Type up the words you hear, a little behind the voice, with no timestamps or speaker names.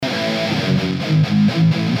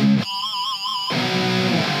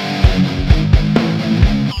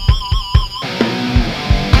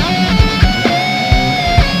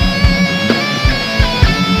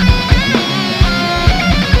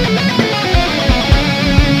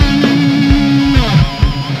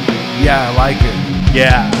like it.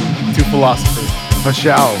 Yeah, two philosophers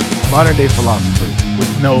Michelle, modern day philosopher.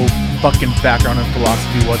 with no fucking background in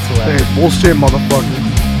philosophy whatsoever. Hey, bullshit, motherfucker.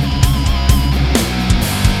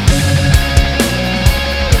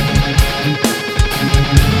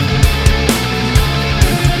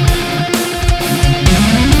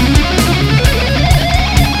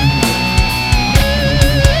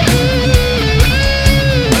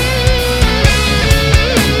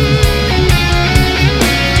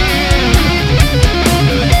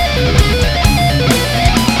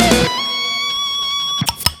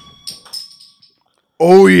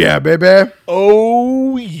 Oh yeah, baby.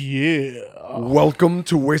 Oh yeah. Welcome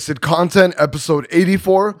to Wasted Content, episode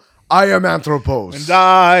 84. I am Anthropos. And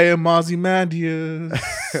I am Ozymandias.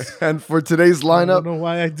 And for today's I don't lineup, know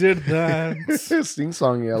why I did that. sing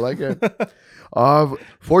songy, I like it.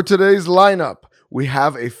 For today's lineup, we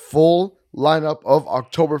have a full lineup of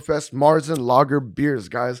Oktoberfest Marzen Lager beers,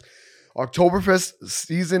 guys. Oktoberfest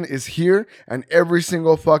season is here, and every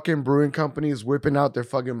single fucking brewing company is whipping out their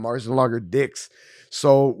fucking Marzen Lager dicks.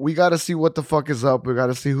 So we got to see what the fuck is up. We got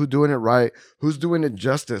to see who's doing it right, who's doing it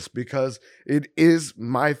justice, because it is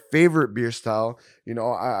my favorite beer style. You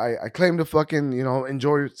know, I claim to fucking,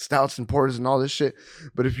 enjoy stouts and porters and all this shit.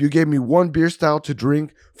 But if you gave me one beer style to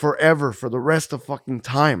drink forever for the rest of fucking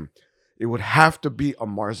time, it would have to be a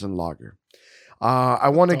Marzen Lager. I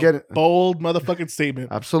want to get it. Bold motherfucking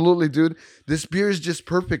statement. Absolutely, dude. This beer is just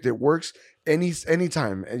perfect. It works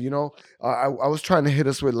anytime. And I was trying to hit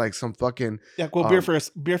us with like some fucking Yeah, go beer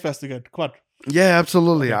fest again. Come on. yeah,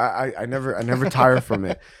 absolutely. Okay. I never tire from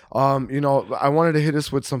it. I wanted to hit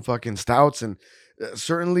us with some fucking stouts, and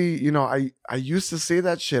certainly, I used to say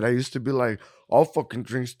that shit. I used to be like, I'll fucking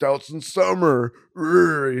drink stouts in summer,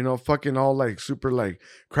 fucking all like super like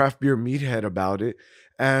craft beer meathead about it.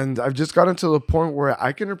 And I've just gotten to the point where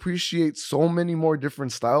I can appreciate so many more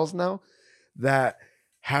different styles now that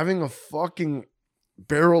having a fucking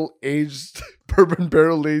bourbon barrel aged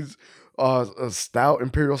a stout,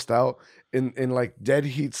 imperial stout in like dead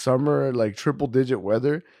heat summer, like triple digit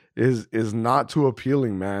weather is not too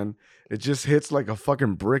appealing, man. It just hits like a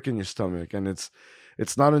fucking brick in your stomach, and it's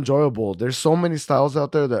not enjoyable. There's so many styles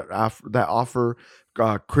out there that offer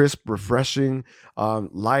crisp, refreshing,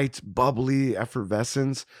 light, bubbly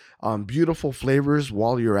effervescence, beautiful flavors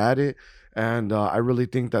while you're at it. And I really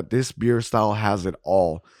think that this beer style has it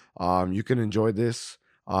all. You can enjoy this.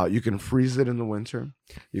 You can freeze it in the winter.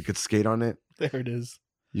 You could skate on it. There it is.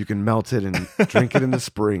 You can melt it and drink it in the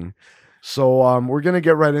spring. So we're going to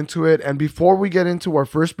get right into it. And before we get into our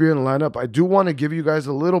first beer in the lineup, I do want to give you guys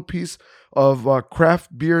a little piece of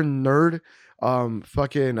craft beer nerd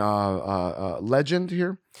legend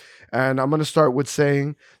here. And I'm going to start with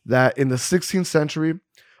saying that in the 16th century,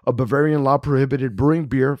 a Bavarian law prohibited brewing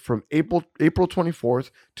beer from April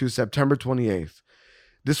 24th to September 28th.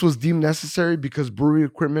 This was deemed necessary because brewing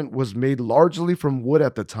equipment was made largely from wood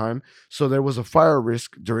at the time, so there was a fire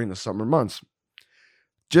risk during the summer months.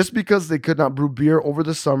 Just because they could not brew beer over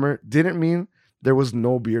the summer didn't mean there was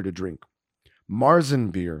no beer to drink.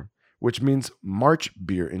 Marzen beer, which means March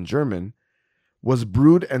beer in German, was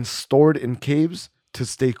brewed and stored in caves to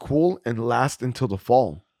stay cool and last until the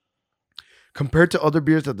fall. Compared to other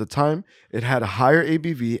beers at the time, it had a higher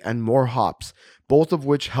ABV and more hops, both of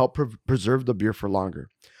which helped preserve the beer for longer.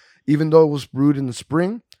 Even though it was brewed in the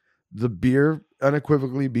spring, the beer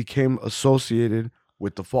unequivocally became associated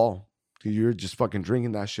with the fall. You're just fucking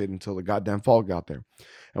drinking that shit until the goddamn fall got there,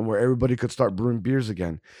 and where everybody could start brewing beers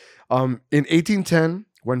again. In 1810,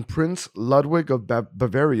 when Prince Ludwig of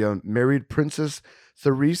Bavaria married Princess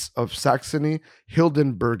Therese of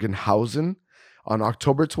Saxony-Hildenbergenhausen on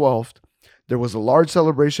October 12th, there was a large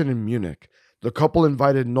celebration in Munich. The couple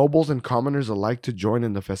invited nobles and commoners alike to join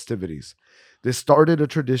in the festivities. This started a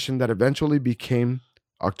tradition that eventually became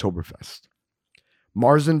Oktoberfest.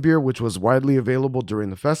 Marzen beer, which was widely available during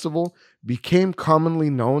the festival, became commonly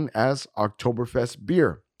known as Oktoberfest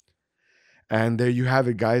beer. And there you have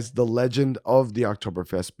it, guys, the legend of the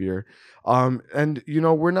Oktoberfest beer. And,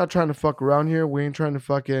 we're not trying to fuck around here. We ain't trying to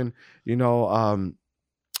fucking,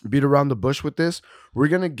 beat around the bush with this. We're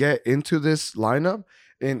going to get into this lineup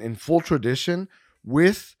in full tradition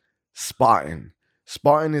with Spaten.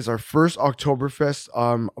 Spaten is our first Oktoberfest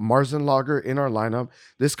Marzen Lager in our lineup.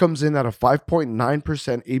 This comes in at a 5.9%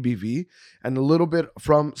 ABV and a little bit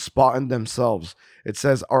from Spaten themselves. It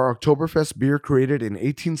says, our Oktoberfest beer, created in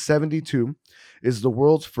 1872, is the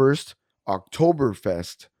world's first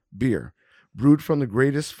Oktoberfest beer, brewed from the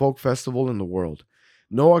greatest folk festival in the world.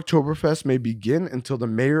 No Oktoberfest may begin until the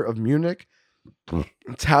mayor of Munich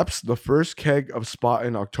taps the first keg of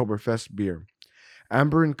Spaten Oktoberfest beer.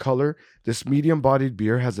 Amber in color, this medium-bodied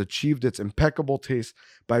beer has achieved its impeccable taste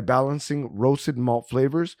by balancing roasted malt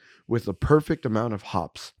flavors with a perfect amount of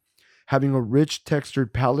hops, having a rich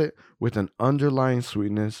textured palate with an underlying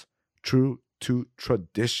sweetness true to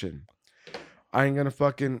tradition. I ain't gonna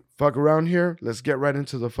fucking fuck around here. Let's get right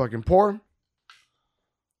into the fucking pour.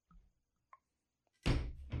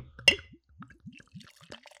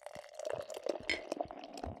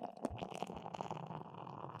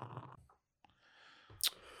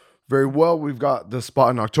 Very well. We've got the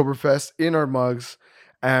spot in Oktoberfest in our mugs.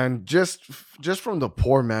 And just from the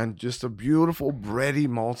pour, man, just a beautiful bready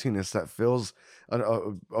maltiness that fills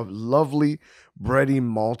a lovely bready,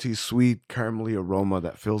 malty, sweet, caramelly aroma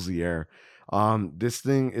that fills the air. This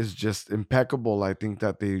thing is just impeccable. I think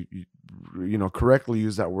that they, correctly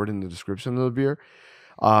use that word in the description of the beer.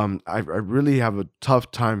 I really have a tough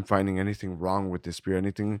time finding anything wrong with this beer,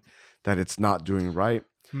 anything that it's not doing right.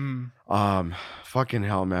 Fucking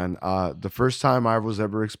hell, man. The first time I was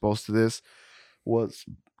ever exposed to this was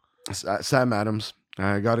Sam Adams.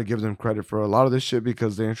 I got to give them credit for a lot of this shit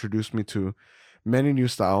because they introduced me to many new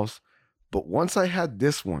styles. But once I had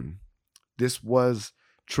this one, this was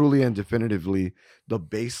truly and definitively the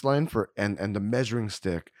baseline for and the measuring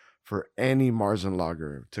stick for any Marzen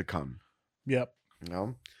lager to come. Yep. You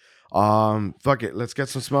know? Fuck it. Let's get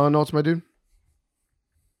some smelling notes, my dude.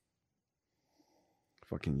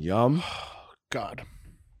 Fucking yum. God.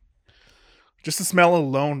 Just the smell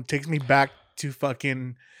alone takes me back to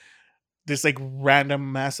fucking this like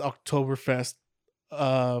random mass Oktoberfest,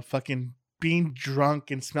 fucking being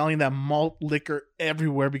drunk and smelling that malt liquor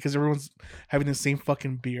everywhere because everyone's having the same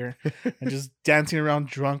fucking beer and just dancing around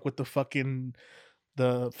drunk with the fucking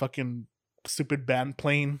stupid band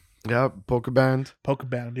playing. Yeah, polka band. Polka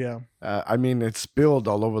band, yeah. I mean, it's spilled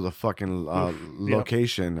all over the fucking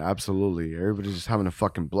location. Yep. Absolutely. Everybody's just having a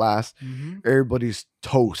fucking blast. Mm-hmm. Everybody's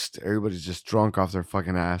toast. Everybody's just drunk off their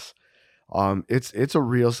fucking ass. It's a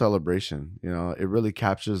real celebration. You know, it really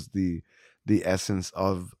captures the essence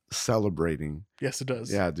of celebrating. Yes, it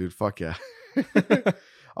does. Yeah, dude. Fuck yeah.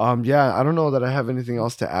 Yeah, I don't know that I have anything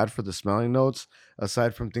else to add for the smelling notes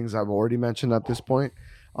aside from things I've already mentioned at this point.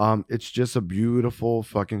 It's just a beautiful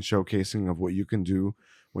fucking showcasing of what you can do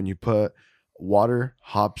when you put water,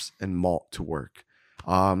 hops, and malt to work.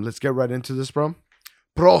 Let's get right into this, bro.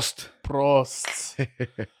 Prost. Prost.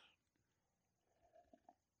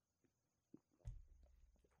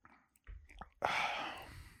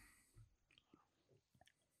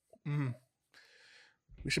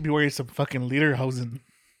 We should be wearing some fucking lederhosen.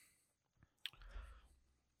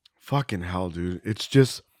 Fucking hell, dude. It's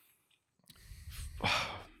just...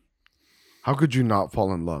 How could you not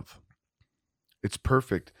fall in love? It's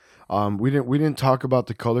perfect. We didn't talk about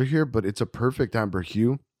the color here, but it's a perfect amber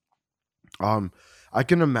hue. I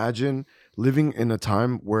can imagine living in a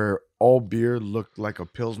time where all beer looked like a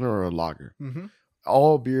Pilsner or a lager. Mm-hmm.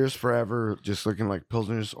 All beers forever just looking like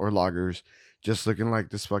Pilsners or lagers, just looking like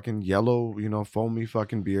this fucking yellow, foamy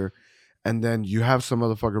fucking beer. And then you have some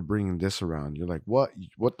motherfucker bringing this around. You're like, what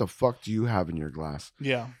the fuck do you have in your glass?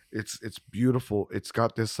 Yeah. It's beautiful. It's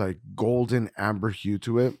got this like golden amber hue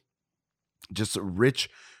to it. Just a rich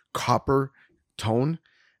copper tone.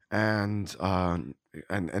 And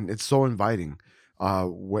it's so inviting.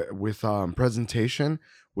 With presentation,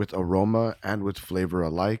 with aroma, and with flavor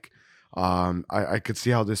alike. I could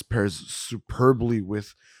see how this pairs superbly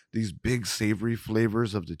with these big savory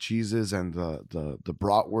flavors of the cheeses and the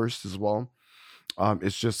bratwurst as well.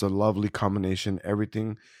 It's just a lovely combination.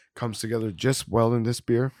 Everything comes together just well in this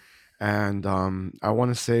beer, and I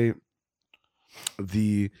want to say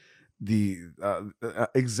the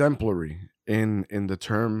exemplary in the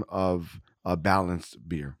term of a balanced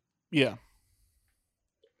beer. Yeah.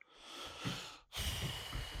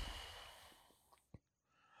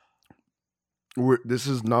 This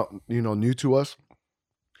is not new to us.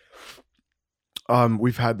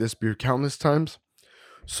 We've had this beer countless times,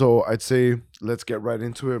 so I'd say let's get right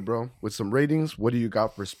into it, bro. With some ratings, what do you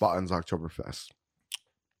got for Spotten's Oktoberfest?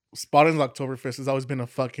 Spotten's Oktoberfest has always been a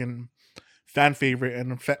fucking fan favorite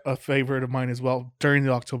and a favorite of mine as well during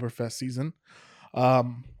the Oktoberfest season.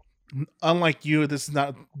 Unlike you, this is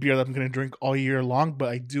not beer that I'm going to drink all year long, but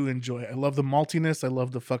I do enjoy it. I love the maltiness. I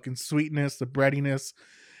love the fucking sweetness, the breadiness.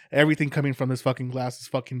 Everything coming from this fucking glass is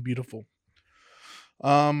fucking beautiful.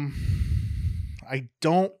 I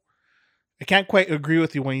can't quite agree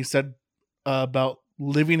with you when you said about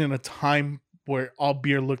living in a time where all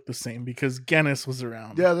beer looked the same, because Guinness was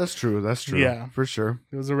around. Yeah, that's true. That's true. Yeah, for sure.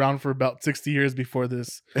 It was around for about 60 years before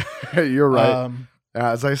this. You're right.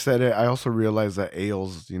 As I said it, I also realized that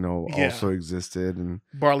ales, Yeah, also existed, and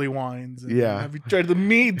barley wines. And yeah. have you tried the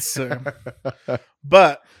meads, sir?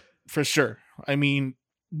 But for sure, I mean,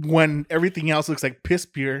 when everything else looks like piss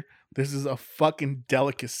beer, this is a fucking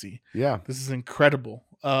delicacy. Yeah. This is incredible.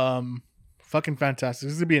 Fucking fantastic.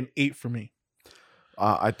 This is gonna be an 8 for me.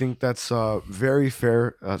 I think that's very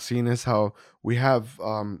fair, seeing as how we have,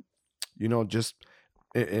 just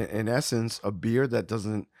in essence, a beer that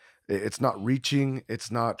doesn't, it's not reaching, it's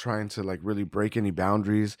not trying to like really break any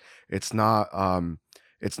boundaries, it's not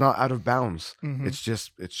out of bounds. Mm-hmm. It's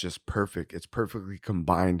just perfect. It's perfectly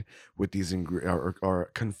combined with these or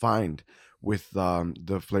confined with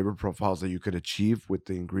the flavor profiles that you could achieve with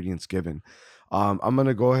the ingredients given. I'm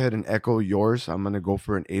gonna go ahead and echo yours. I'm gonna go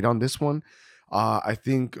for an 8 on this one. I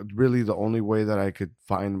think really the only way that I could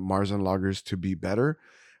find Marzen lagers to be better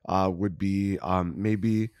would be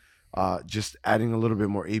maybe just adding a little bit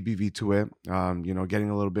more ABV to it. Getting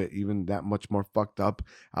a little bit even that much more fucked up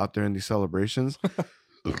out there in these celebrations.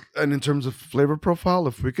 And in terms of flavor profile,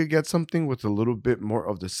 if we could get something with a little bit more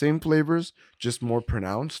of the same flavors, just more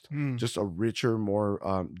pronounced, Mm. just a richer,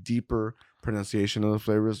 more deeper pronunciation of the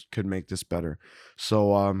flavors, could make this better.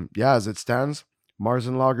 So yeah, as it stands,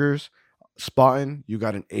 Marzen lagers, spotting, you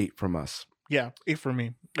got an 8 from us. Yeah, 8 for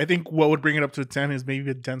me. I think what would bring it up to a 10 is maybe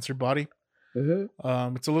a denser body.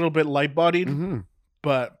 It's a little bit light bodied, Mm-hmm.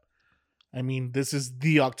 but I mean, this is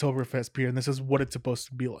the Oktoberfest beer, and this is what it's supposed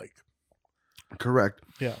to be like. Correct.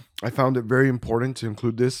 Yeah. I found it very important to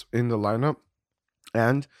include this in the lineup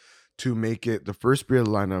and to make it the first beer of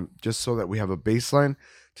the lineup, just so that we have a baseline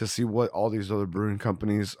to see what all these other brewing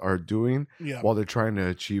companies are doing Yeah. while they're trying to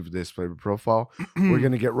achieve this flavor profile. We're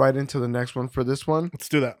going to get right into the next one for this one. Let's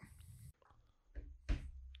do that.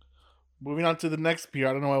 Moving on to the next beer.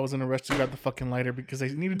 I don't know why I was in a rush to grab the fucking lighter because I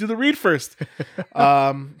need to do the read first.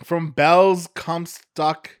 From Bell's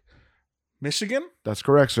Comstock, Michigan. That's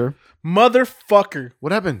correct, sir. Motherfucker.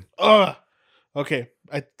 What happened? Ugh. Okay.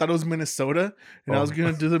 I thought it was Minnesota, and I was Oh.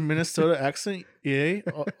 going to do the Minnesota accent. Yeah.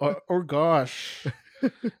 Or gosh.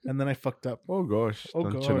 And then I fucked up. Oh, gosh. Oh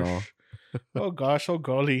Don't you know? gosh. Oh gosh. Oh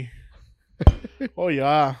golly. Oh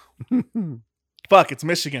yeah. Fuck, it's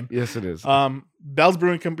Michigan. Yes, it is. Bell's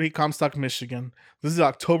Brewing Company, Comstock, Michigan. This is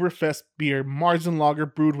Oktoberfest beer, Marzen lager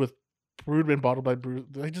brewed and bottled by Brew.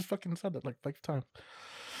 I just fucking said that like 5 times.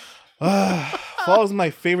 Fall is my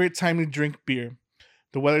favorite time to drink beer.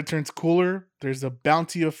 The weather turns cooler, there's a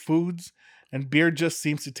bounty of foods, and beer just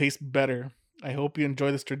seems to taste better. I hope you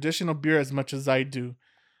enjoy this traditional beer as much as I do.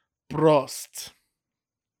 Prost.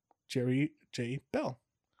 Jerry J. Bell.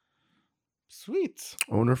 Sweet.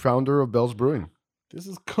 Owner, founder of Bell's Brewing. This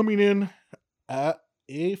is coming in at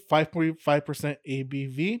a 5.5%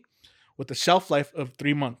 ABV with a shelf life of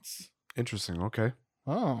 3 months. Interesting. Okay.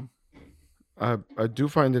 Oh. I do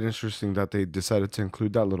find it interesting that they decided to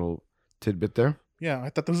include that little tidbit there. Yeah, I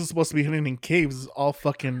thought this was supposed to be hidden in caves all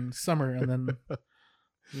fucking summer and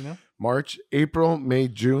then, March, April, May,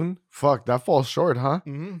 June. Fuck, that falls short, huh?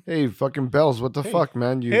 Mm-hmm. Hey, fucking Bells, what the Hey. fuck,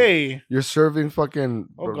 man? You're serving fucking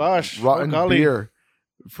Oh gosh. rotten Oh, golly. beer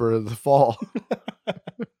for the fall.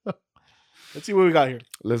 Let's see what we got here.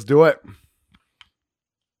 Let's do it.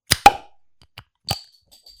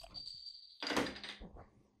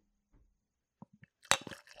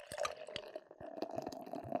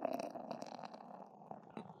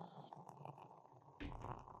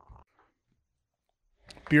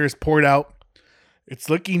 Beer is poured out. It's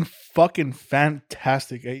looking fucking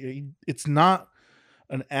fantastic. It's not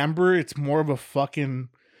an amber. It's more of a fucking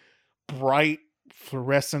bright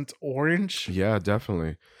fluorescent orange. Yeah,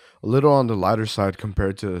 definitely. A little on the lighter side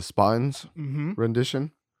compared to Spaten's Mm-hmm.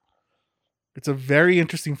 rendition. It's a very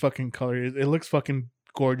interesting fucking color. It looks fucking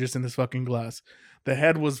gorgeous in this fucking glass. The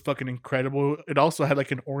head was fucking incredible. It also had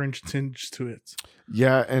like an orange tinge to it.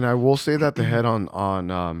 Yeah, and I will say that the head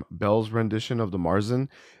on Bell's rendition of the Marzen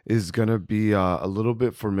is gonna be a little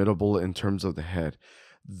bit formidable in terms of the head.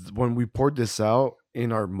 When we poured this out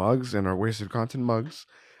in our mugs, in our wasted content mugs,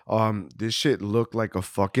 this shit looked like a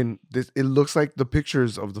fucking it looks like the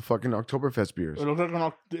pictures of the fucking Oktoberfest beers. It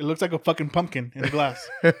looks like a fucking pumpkin in a glass.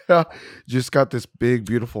 Just got this big,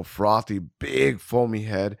 beautiful, frothy, big, foamy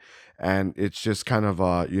head, and it's just kind of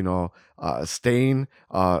a stain,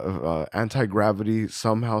 anti-gravity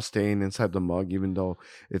somehow staying inside the mug, even though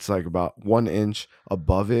it's like about 1 inch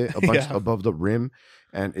above it, Yeah. above the rim.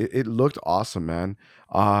 And it looked awesome, man.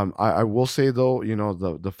 I will say though,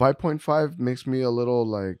 the 5.5 makes me a little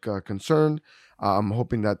like concerned. I'm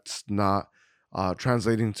hoping that's not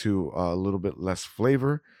translating to a little bit less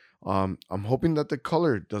flavor. I'm hoping that the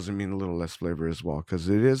color doesn't mean a little less flavor as well, because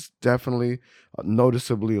it is definitely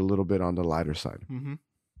noticeably a little bit on the lighter side. Mm-hmm.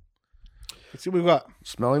 Let's see what we got.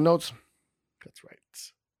 Smelling notes. That's right.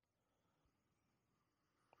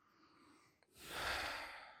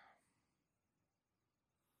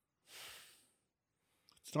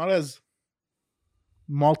 It's not as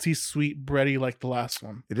malty, sweet, bready like the last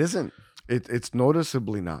one. It isn't. It's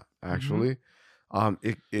noticeably not actually.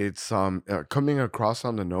 It's coming across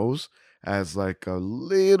on the nose as like a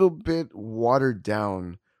little bit watered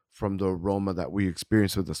down from the aroma that we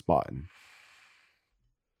experienced with the Spaten.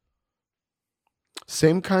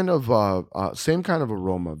 Same kind of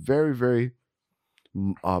aroma. Very very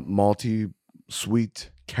malty, sweet,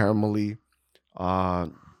 caramelly. Uh,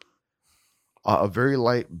 a very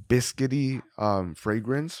light biscuity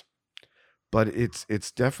fragrance, but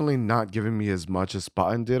it's definitely not giving me as much as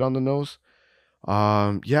Spaten did on the nose.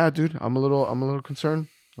 Yeah, dude, I'm a little concerned.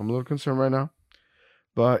 I'm a little concerned right now,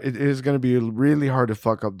 but it is going to be really hard to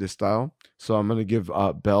fuck up this style. So I'm going to give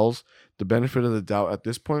Bell's the benefit of the doubt at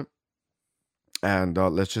this point, and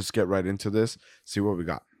let's just get right into this. See what we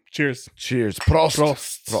got. Cheers. Cheers. Prost.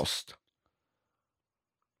 Prost. Prost.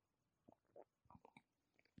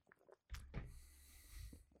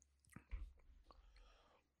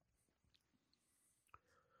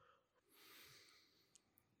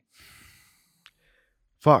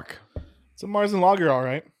 Fuck. It's a Marzen lager, all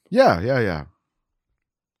right. Yeah.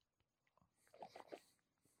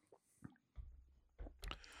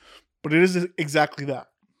 But it is exactly that.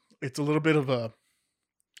 It's a little bit of a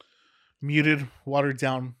muted, watered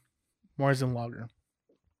down Marzen lager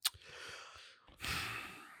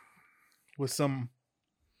with some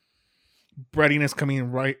breadiness coming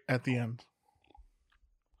in right at the end.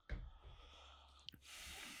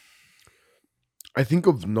 I think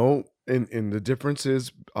of note in the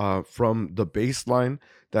differences from the baseline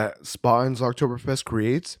that Spaten's Oktoberfest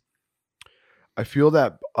creates. I feel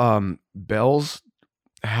that Bell's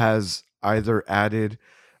has either added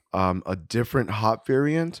a different hop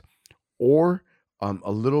variant or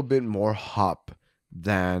a little bit more hop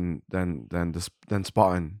than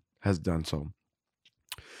Spaten has done so.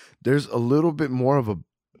 There's a little bit more of a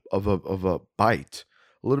bite,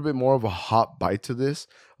 a little bit more of a hop bite to this,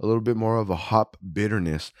 a little bit more of a hop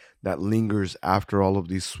bitterness that lingers after all of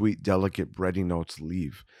these sweet, delicate bready notes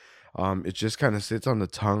leave. It just kind of sits on the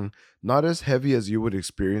tongue, not as heavy as you would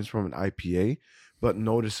experience from an IPA, but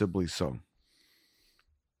noticeably so.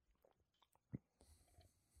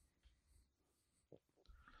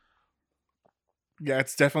 Yeah,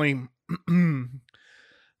 it's definitely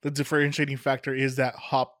the differentiating factor is that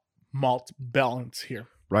hop malt balance here.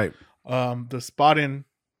 Right. The Spaten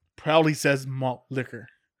proudly says malt liquor.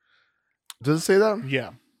 Does it say that?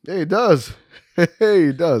 Yeah. Hey, it does. Hey,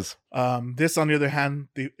 it does. This, on the other hand,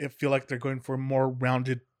 I feel like they're going for a more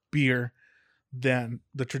rounded beer than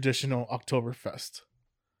the traditional Oktoberfest.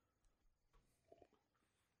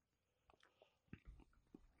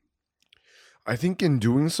 I think in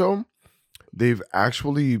doing so, they've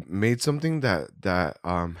actually made something that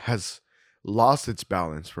has lost its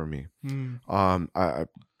balance for me. I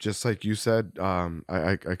just like you said,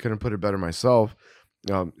 I couldn't put it better myself.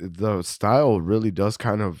 The style really does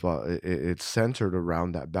kind of it's centered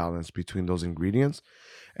around that balance between those ingredients,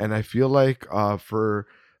 and I feel like for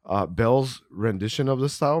Bell's rendition of the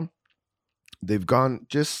style, they've gone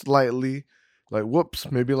just slightly like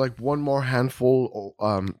whoops, maybe like one more handful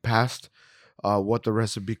past what the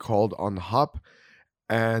recipe called on the hop,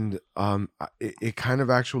 and it kind of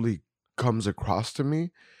actually comes across to me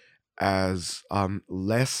as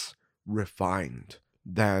less refined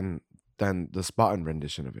than the Spaten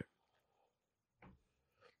rendition of it.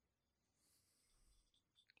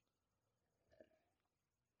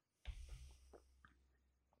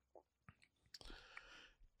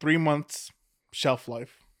 Three months shelf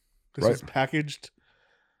life. This Right. was packaged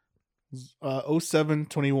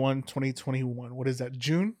 07/21/2021. What is that?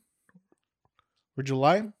 June or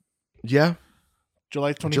July? Yeah,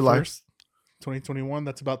 July 21st, 2021.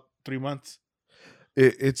 That's about 3 months.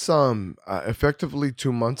 it's effectively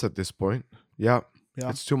 2 months at this point. Yeah, Yeah.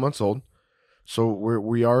 it's 2 months old, so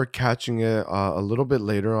we are catching it a little bit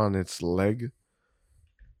later on its leg.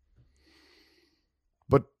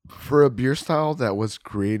 But for a beer style that was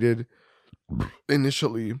created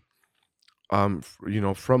initially, from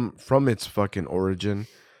its fucking origin,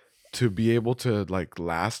 to be able to like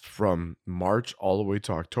last from March all the way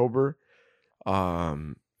to October,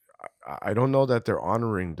 um, I don't know that they're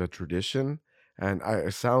honoring the tradition, and I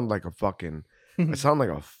sound like a fucking, I sound like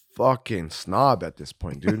a fucking snob at this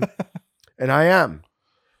point, dude, and I am,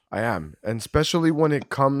 and especially when it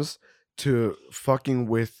comes to fucking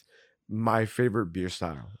with my favorite beer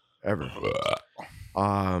style ever.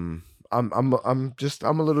 I'm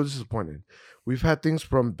a little disappointed. We've had things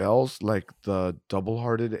from Bell's like the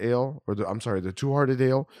double-hearted ale, or the two-hearted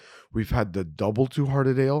ale. We've had the double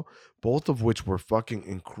two-hearted ale, both of which were fucking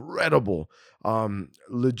incredible.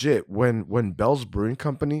 Legit, when Bell's Brewing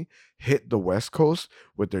Company hit the West Coast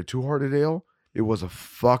with their two-hearted ale, it was a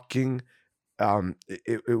fucking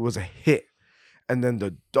it was a hit. And then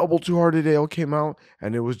the double two-hearted ale came out,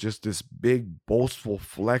 and it was just this big boastful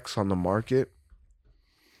flex on the market.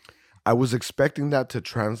 I was expecting that to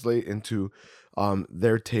translate into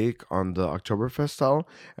their take on the Oktoberfest style,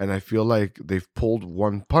 and I feel like they've pulled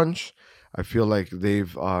one punch. I feel like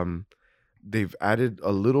they've added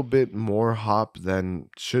a little bit more hop than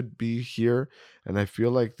should be here, and I feel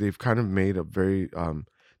like they've kind of made a very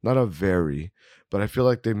not a very, but I feel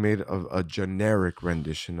like they made a generic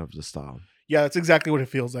rendition of the style. Yeah, that's exactly what it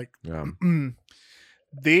feels like. Yeah,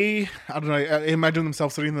 I don't know, I imagine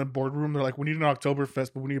themselves sitting in the boardroom. They're like, we need an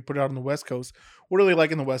Oktoberfest, but we need to put it out on the West Coast. What do they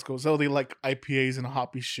like in the West Coast? Oh, they like IPAs and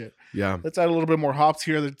hoppy shit. yeah, Let's add a little bit more hops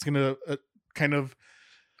here that's going to kind of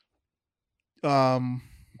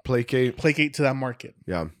placate to that market.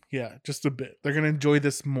 Yeah, Yeah, just a bit. They're going to enjoy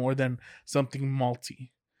this more than something malty,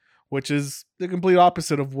 which is the complete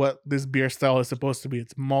opposite of what this beer style is supposed to be.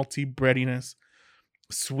 It's malty, breadiness,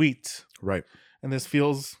 sweet. right. And this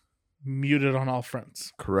feels muted on all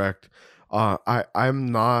fronts. Correct.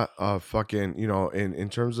 I'm not fucking, in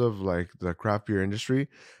terms of like the craft beer industry,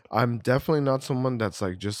 I'm definitely not someone that's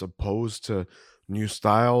like just opposed to new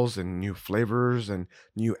styles and new flavors and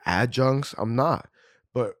new adjuncts. I'm not.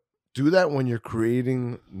 But do that when you're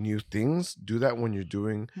creating new things. Do that when you're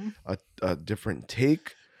doing a different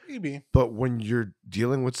take. Maybe. But when you're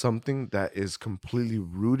dealing with something that is completely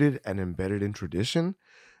rooted and embedded in tradition,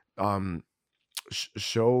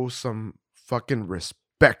 show some fucking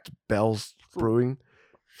respect, Bell's Brewing.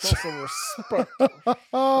 Show some respect.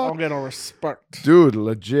 I'll get a respect, Dude.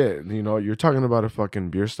 Legit, you're talking about a fucking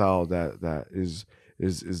beer style that is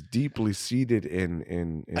deeply seated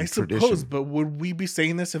in I tradition. suppose, but would we be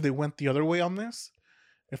saying this if they went the other way on this?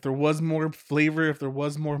 If there was more flavor, if there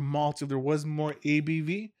was more malt, if there was more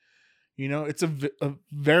ABV, it's a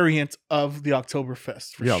variant of the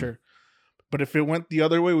Oktoberfest for sure. But if it went the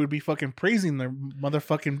other way, we'd be fucking praising their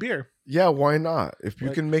motherfucking beer. Yeah, why not? If you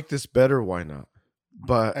can make this better, why not?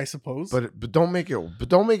 But I suppose. But don't make it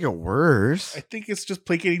worse. I think it's just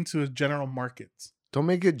placating to a general market. Don't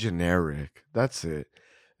make it generic. That's it.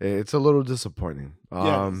 It's a little disappointing.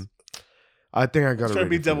 I think I got to try to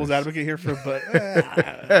be devil's advocate here but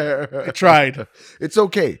I tried. It's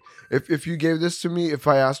okay. If you gave this to me, if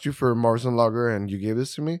I asked you for Marzen Lager and you gave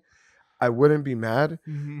this to me, I wouldn't be mad.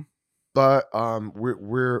 Mm-hmm. But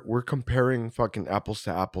we're comparing fucking apples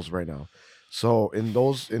to apples right now. So in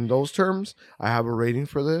those terms, I have a rating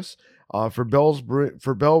for this. For Bell's Brewing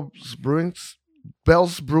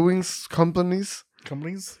companies.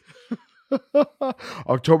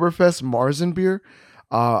 Oktoberfest Marzen beer.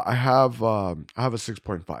 I have a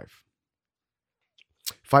 6.5.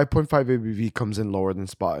 5.5 ABV comes in lower than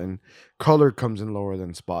Spaten. Color comes in lower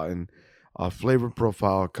than Spaten. Flavor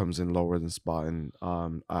profile comes in lower than Spaten.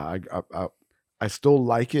 I still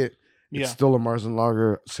like it. It's still a Marzen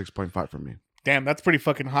Lager. 6.5 for me. Damn, that's pretty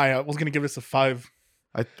fucking high. I was gonna give this a 5.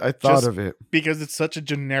 I thought of it because it's such a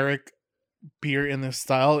generic beer in this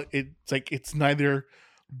style. It's like it's neither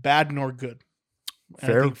bad nor good.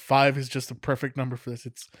 Fair. I think 5 is just a perfect number for this.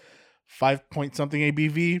 It's 5 point something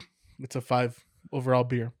ABV. It's a 5 overall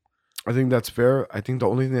beer. I think that's fair. I think the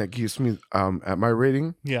only thing that keeps me at my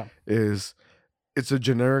rating is it's a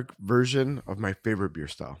generic version of my favorite beer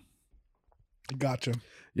style. Gotcha.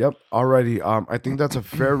 Yep. Alrighty. I think that's a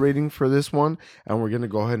fair rating for this one, and we're gonna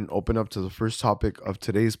go ahead and open up to the first topic of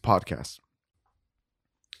today's podcast.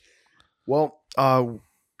 Well, I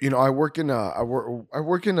work in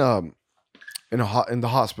the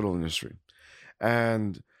hospital industry,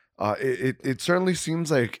 and it certainly seems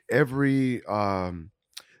like every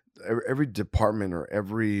department or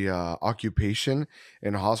every occupation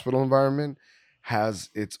in a hospital environment has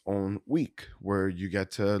its own week where you get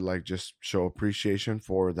to like just show appreciation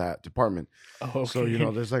for that department. Oh, okay. So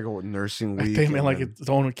there's like a nursing week. They meant like its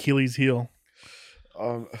own Achilles heel.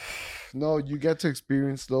 No, you get to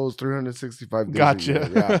experience those 365 days. Gotcha. A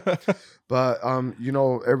year, yeah. But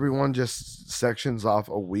everyone just sections off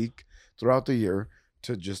a week throughout the year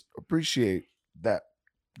to just appreciate that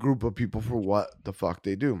group of people for what the fuck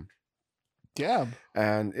they do. Yeah.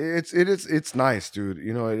 And it's nice, dude.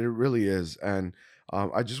 It really is. And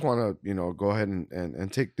I just want to, go ahead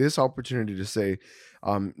and take this opportunity to say,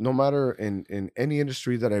 no matter in any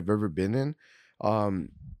industry that I've ever been in,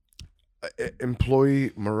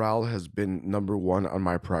 employee morale has been number one on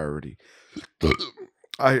my priority.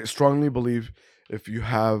 I strongly believe if you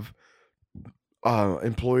have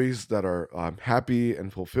employees that are happy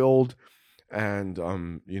and fulfilled, and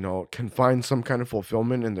can find some kind of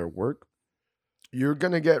fulfillment in their work, you're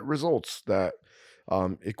gonna get results that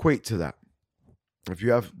equate to that. If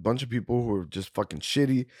you have a bunch of people who are just fucking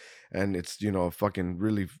shitty, and it's fucking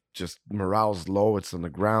really just morale's low, it's on the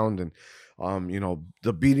ground, and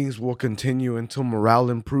the beatings will continue until morale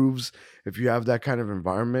improves. If you have that kind of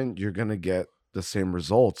environment, you're gonna get the same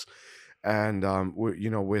results. And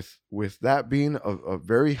with that being a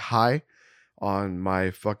very high on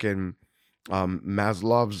my fucking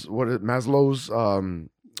Maslow's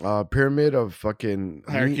pyramid of fucking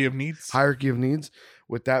Hierarchy of needs. hierarchy of needs.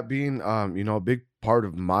 With that being a big part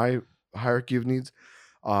of my hierarchy of needs,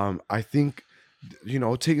 I think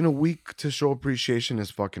taking a week to show appreciation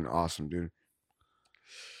is fucking awesome, dude.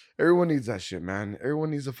 Everyone needs that shit, man.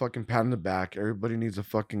 Everyone needs a fucking pat on the back. Everybody needs a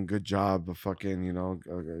fucking good job, a fucking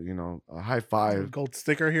a high five. Gold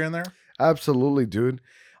sticker here and there. Absolutely, dude.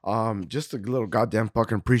 Just a little goddamn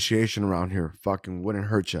fucking appreciation around here. Fucking wouldn't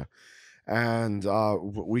hurt you. And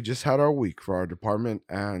we just had our week for our department,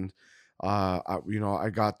 and I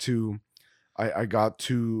got to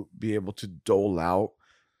be able to dole out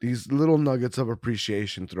these little nuggets of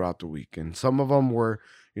appreciation throughout the week, and some of them were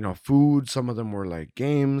food, some of them were like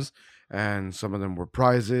games, and some of them were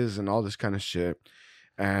prizes and all this kind of shit.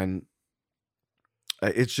 And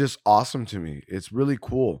it's just awesome to me. It's really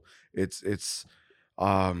cool.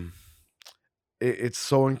 Um it's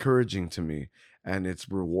so encouraging to me, and it's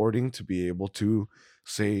rewarding to be able to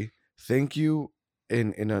say thank you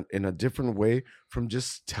in a different way from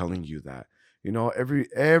just telling you that.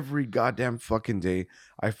 Every goddamn fucking day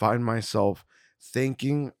I find myself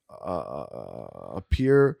thanking a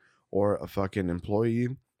peer or a fucking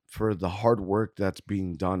employee for the hard work that's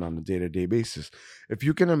being done on a day-to-day basis. If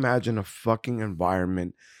you can imagine a fucking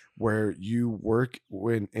environment where you work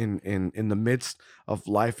in the midst of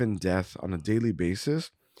life and death on a daily basis,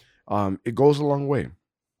 it goes a long way.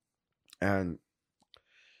 And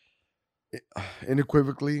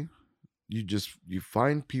unequivocally, you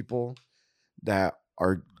find people that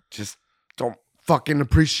are just don't fucking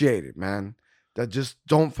appreciate it, man. That just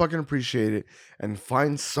don't fucking appreciate it and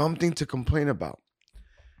find something to complain about.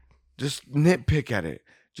 Just nitpick at it.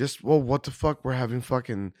 Just, well, what the fuck? We're having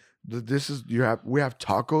fucking this is we have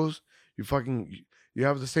tacos. You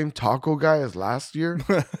have the same taco guy as last year.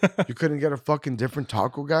 You couldn't get a fucking different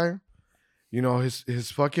taco guy. His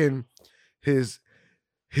his fucking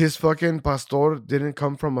pastor didn't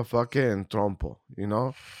come from a fucking trompo.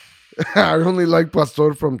 I only like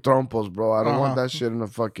pastor from trompos, bro. I don't want that shit in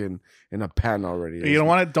a pan already. You don't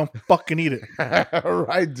want it? Don't fucking eat it.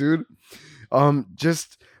 Right, dude.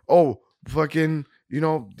 Just fucking,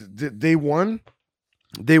 they won.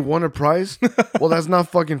 They won a prize. Well, that's not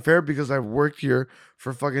fucking fair because I've worked here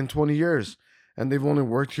for fucking 20 years, and they've only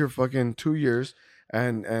worked here fucking 2 years.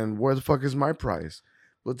 And where the fuck is my prize?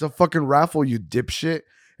 Well, it's a fucking raffle, you dipshit.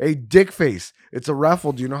 Hey, dick face. It's a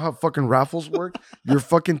raffle. Do you know how fucking raffles work? Your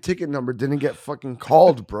fucking ticket number didn't get fucking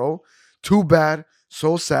called, bro. Too bad.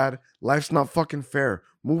 So sad. Life's not fucking fair.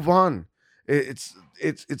 Move on. It's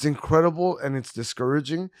incredible, and it's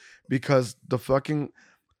discouraging because the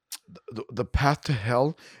path to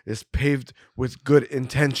hell is paved with good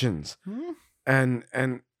intentions. And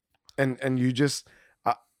you just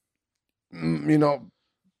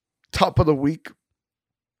top of the week,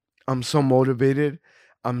 I'm so motivated,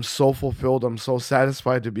 I'm so fulfilled, I'm so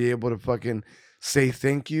satisfied to be able to fucking say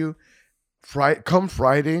thank you. Come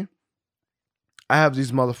Friday, I have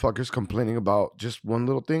these motherfuckers complaining about just one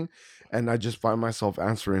little thing, and I just find myself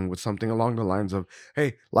answering with something along the lines of,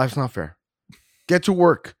 hey, life's not fair. Get to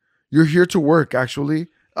work. You're here to work, actually.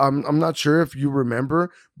 I'm not sure if you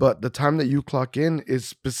remember, but the time that you clock in is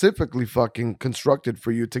specifically fucking constructed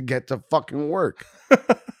for you to get to fucking work.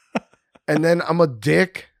 And then I'm a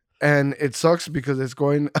dick, and it sucks because it's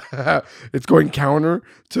going it's going counter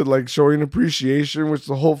to like showing appreciation, which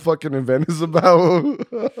the whole fucking event is about.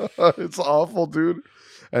 It's awful, dude.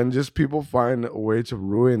 And just people find a way to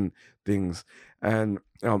ruin things. And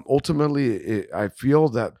ultimately, I feel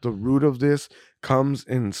that the root of this comes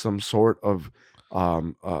in some sort of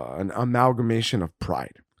an amalgamation of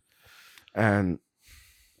pride. And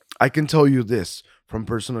I can tell you this from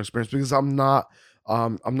personal experience because I'm not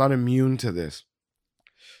immune to this.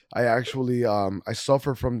 I actually I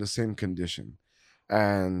suffer from the same condition,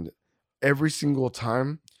 and every single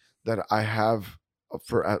time that I have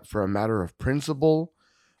for a matter of principle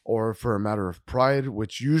or for a matter of pride,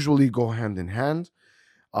 which usually go hand in hand,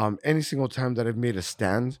 any single time that I've made a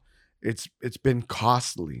stand it's been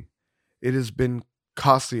costly. It has been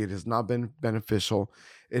costly. It has not been beneficial.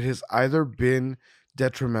 It has either been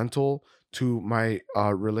detrimental to my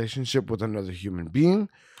relationship with another human being,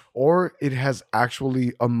 or it has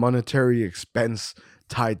actually a monetary expense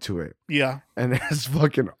tied to it. Yeah. And it's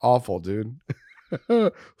fucking awful, dude.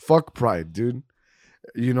 Fuck pride, dude.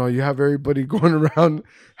 You know, you have everybody going around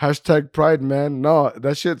hashtag pride, man. No,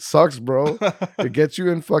 that shit sucks, bro. It gets you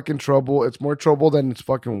in fucking trouble. It's more trouble than it's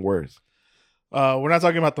fucking worth. We're not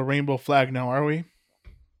talking about the rainbow flag now, are we?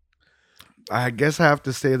 I guess I have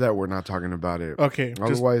to say that we're not talking about it. Okay.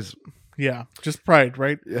 Otherwise, just pride,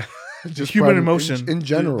 right? yeah. Just human pride emotion in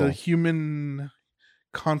general. The human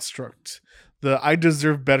construct. The I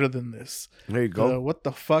deserve better than this. There you go. What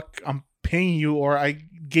the fuck? I'm paying you, or I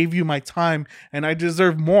gave you my time and I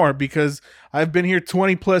deserve more because I've been here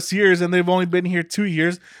 20 plus years and they've only been here 2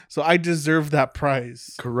 years. So I deserve that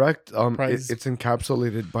prize. Correct. Prize. It's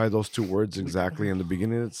encapsulated by those two words exactly in the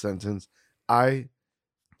beginning of the sentence. I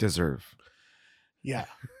deserve. Yeah.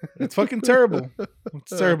 It's fucking terrible.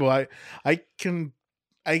 It's terrible. I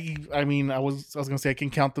mean, I was gonna say I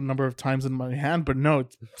can count the number of times in my hand, but no,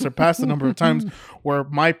 it's surpassed the number of times where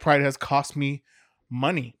my pride has cost me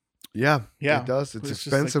money. Yeah, Yeah. it does. It's It's just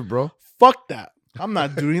expensive, bro. Fuck that. I'm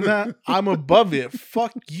not doing that. I'm above it.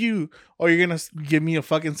 Fuck you. Or you're gonna give me a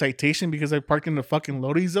fucking citation because I parked in the fucking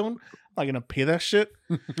loading zone? I'm not gonna pay that shit.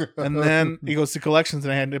 And then it goes to collections,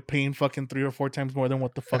 and I ended up paying fucking 3 or 4 times more than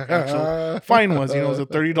what the fuck actual fine was. You know, it was a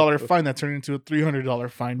 $30 fine that turned into a $300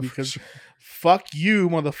 fine because fuck you,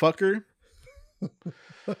 motherfucker.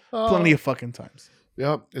 Plenty of fucking times.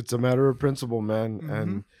 Yep, it's a matter of principle, man.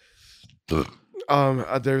 Mhm.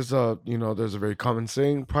 And there's a very common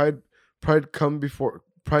saying: pride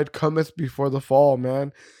cometh before the fall,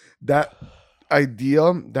 man. That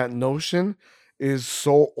idea, that notion is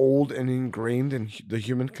so old and ingrained in the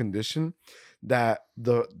human condition that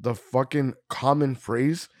the fucking common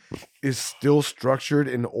phrase is still structured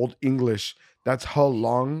in Old English. That's how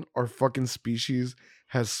long our fucking species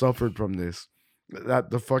has suffered from this. That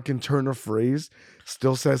the fucking turn of phrase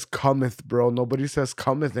still says cometh, bro. Nobody says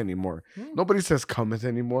cometh anymore. Nobody says cometh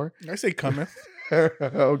anymore. I say cometh.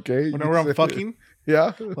 Okay. Whenever I'm fucking.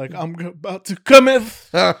 Yeah. Like, I'm about to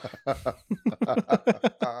cometh.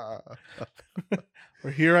 Or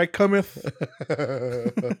here I cometh.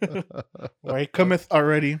 Or I cometh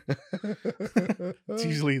already. It's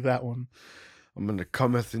usually that one. I'm gonna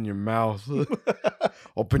cometh in your mouth.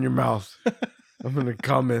 Open your mouth. I'm gonna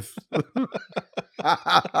cometh.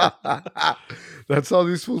 That's how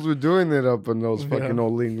these fools were doing it up in those fucking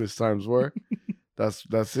old English times were.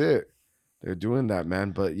 That's it. They're doing that,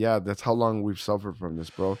 man. But yeah, that's how long we've suffered from this,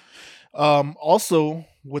 bro. Also,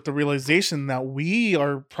 with the realization that we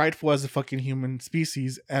are prideful as a fucking human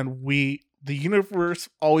species, and the universe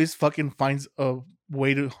always fucking finds a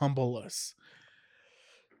way to humble us.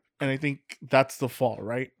 And I think that's the fall,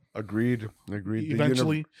 right? Agreed.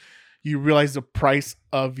 Eventually, you realize the price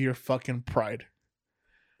of your fucking pride.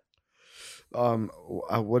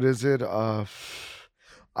 What is it?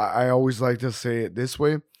 I always like to say it this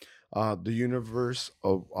way. The universe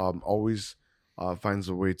always finds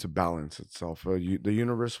a way to balance itself. The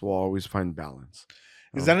universe will always find balance.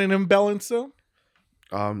 Is that an imbalance, though?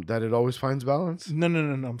 That it always finds balance? No.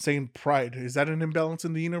 I'm saying pride. Is that an imbalance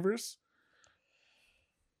in the universe?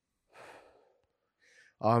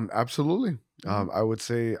 Absolutely. Mm-hmm. I would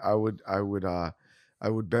say I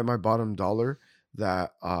would bet my bottom dollar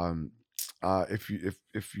that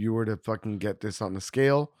if you were to fucking get this on the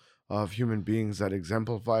scale of human beings that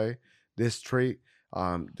exemplify this trait,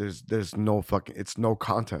 there's no fucking, it's no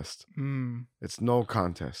contest. It's no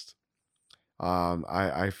contest.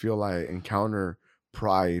 I feel I encounter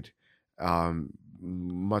pride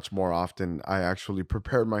much more often. I actually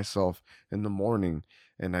prepare myself in the morning,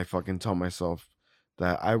 and I fucking tell myself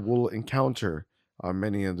that I will encounter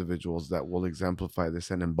many individuals that will exemplify this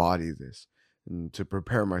and embody this, and to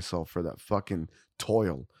prepare myself for that fucking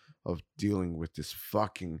toil of dealing with this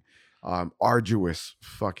fucking arduous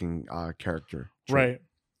fucking character trait.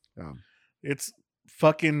 Right. It's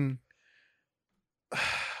fucking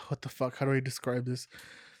what the fuck? How do I describe this?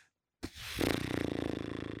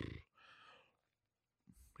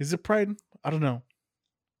 Is it pride? I don't know.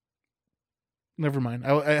 Never mind.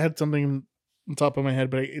 I had something on top of my head,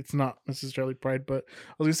 but it's not necessarily pride. But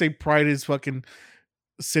I was gonna say pride is fucking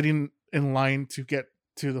sitting in line to get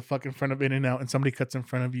to the fucking front of In-N-Out, and somebody cuts in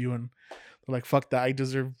front of you, and they're like, "Fuck that! I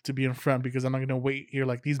deserve to be in front because I'm not gonna wait here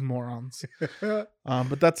like these morons."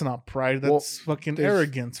 But that's not pride. That's fucking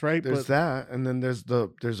arrogance, right? There's that, and then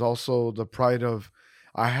there's also the pride of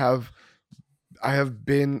I have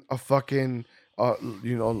been a fucking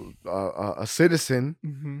a citizen.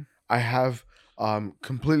 Mm-hmm. I have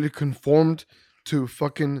completely conformed to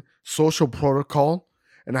fucking social protocol,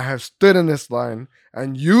 and I have stood in this line.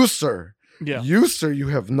 And you, sir, Yeah. you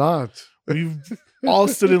have not. We've all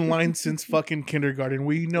stood in line since fucking kindergarten.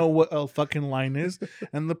 We know what a fucking line is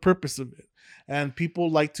and the purpose of it. And people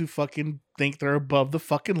like to fucking think they're above the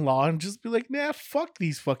fucking law and just be like, nah, fuck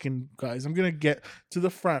these fucking guys. I'm gonna get to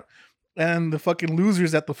the front. And the fucking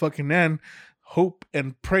losers at the fucking end hope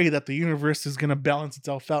and pray that the universe is gonna balance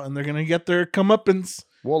itself out and they're gonna get their comeuppance.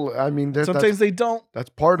 Well, I mean, Sometimes they don't, that's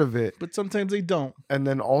part of it. but sometimes they don't. And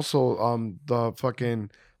then also, the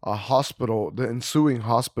fucking hospital, the ensuing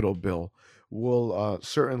hospital bill will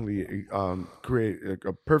certainly create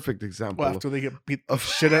a perfect example Well, after they get beat the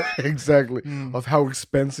shit out. exactly Mm. of how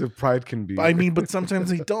expensive pride can be. I mean, but sometimes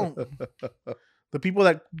they don't. The people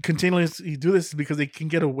that continuously do this is because they can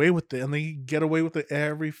get away with it, and they get away with it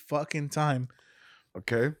every fucking time.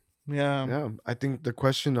 Okay. Yeah. Yeah. I think the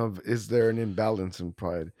question of, is there an imbalance in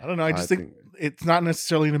pride? I don't know. I just think it's not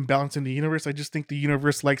necessarily an imbalance in the universe. I just think the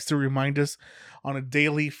universe likes to remind us on a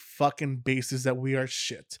daily fucking basis that we are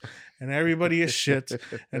shit. And everybody is shit.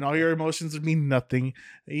 And all your emotions mean nothing.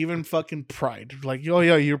 Even fucking pride. Like, oh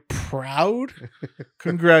yeah, you're proud?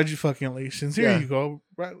 Congratulations. Here Yeah. you go.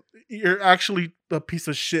 You're actually a piece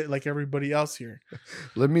of shit like everybody else here.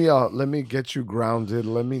 Let me get you grounded.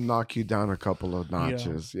 Let me knock you down a couple of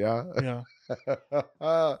notches. Yeah. Yeah.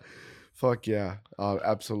 Fuck yeah.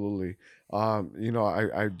 Absolutely.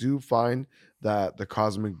 I do find that the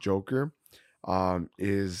Cosmic Joker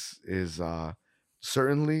is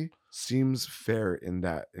certainly seems fair in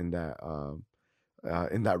that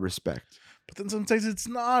respect. But then sometimes it's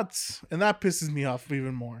not. And that pisses me off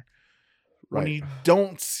even more. Right. When you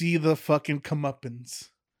don't see the fucking comeuppance.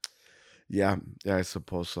 Yeah, I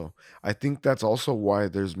suppose so. I think that's also why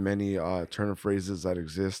there's many turn of phrases that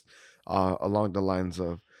exist along the lines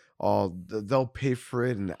of, oh, they'll pay for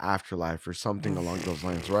it in the afterlife or something along those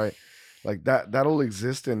lines, right? Like that'll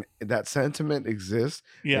exist, and that sentiment exists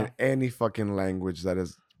Yeah. in any fucking language that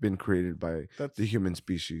has been created by the human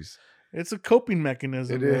species. It's a coping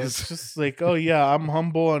mechanism. It is. It's just like, oh yeah, I'm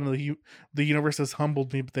humble, and the universe has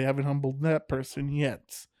humbled me, but they haven't humbled that person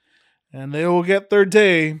yet, and they will get their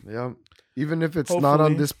day. Yeah, even if it's not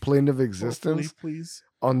on this plane of existence, please,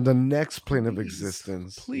 on the next plane of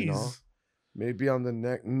existence, please, maybe on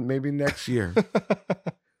the maybe next year.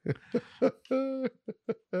 I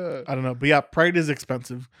don't know, but yeah, pride is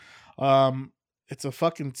expensive. It's a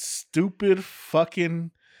fucking stupid,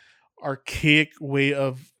 fucking archaic way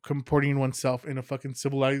of comporting oneself in a fucking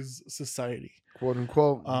civilized society, quote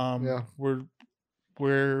unquote. Yeah, we're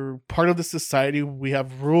part of the society. We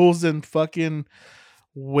have rules and fucking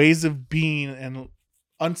ways of being and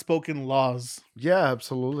unspoken laws. Yeah,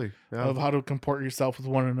 absolutely. Yeah. Of how to comport yourself with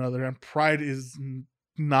one another, and pride is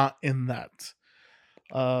not in that.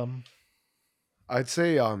 I'd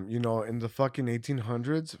say in the fucking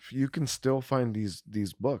 1800s, you can still find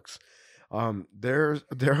these books. There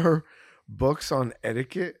are books on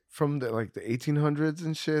etiquette from the 1800s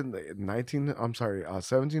and shit, the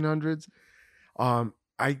 1700s.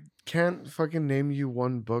 I can't fucking name you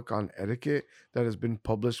one book on etiquette that has been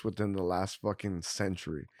published within the last fucking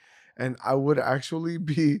century. And I would actually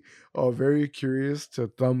be very curious to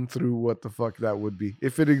thumb through what the fuck that would be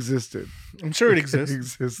if it existed. I'm sure it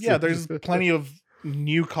exists. Yeah, there's plenty of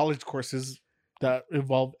new college courses that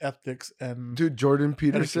involve ethics and dude, Jordan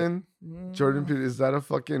Peterson. etiquette. Is that a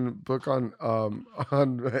fucking book on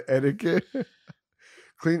etiquette?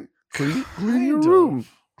 Clean your room.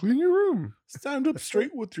 Clean your room. Stand up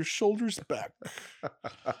straight with your shoulders back.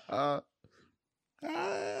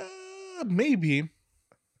 Maybe.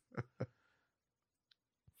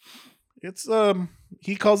 It's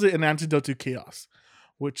he calls it an antidote to chaos,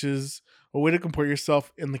 which is a way to comport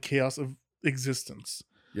yourself in the chaos of existence.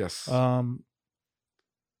 Yes. I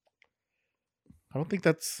don't think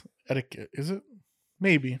that's etiquette, is it?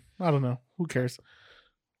 Maybe. I don't know. Who cares?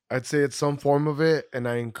 I'd say it's some form of it, and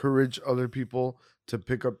I encourage other people to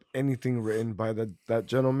pick up anything written by that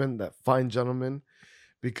gentleman, that fine gentleman,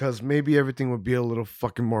 because maybe everything would be a little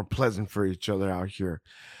fucking more pleasant for each other out here.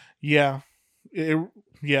 Yeah.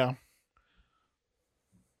 Yeah.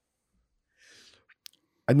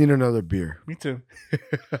 I need another beer. Me too.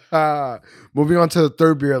 Moving on to the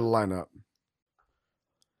third beer of the lineup.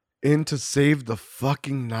 In to save the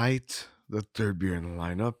fucking night, the third beer in the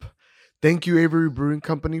lineup. Thank you, Avery Brewing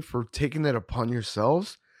Company, for taking it upon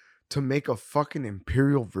yourselves to make a fucking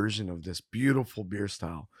imperial version of this beautiful beer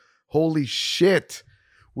style. Holy shit.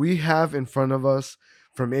 We have in front of us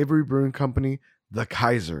from Avery Brewing Company, the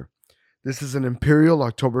Kaiser. This is an Imperial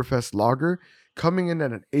Oktoberfest lager coming in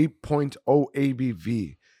at an 8.0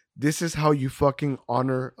 ABV. This is how you fucking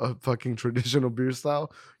honor a fucking traditional beer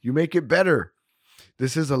style. You make it better.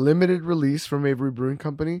 This is a limited release from Avery Brewing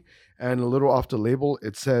Company, and a little off the label,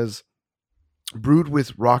 it says brewed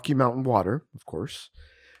with Rocky Mountain water, of course,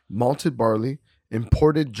 malted barley,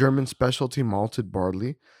 imported German specialty malted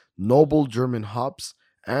barley, noble German hops,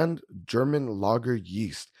 and German lager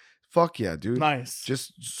yeast. Fuck yeah, dude. Nice.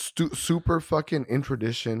 Just super fucking in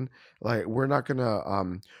tradition. Like we're not gonna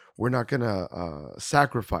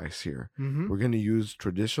sacrifice here. Mm-hmm. We're gonna use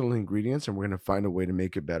traditional ingredients and we're gonna find a way to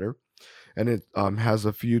make it better. And it has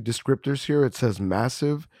a few descriptors here. It says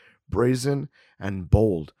massive, brazen, and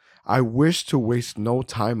bold. I wish to waste no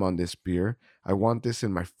time on this beer. I want this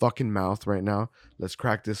in my fucking mouth right now. Let's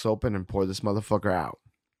crack this open and pour this motherfucker out.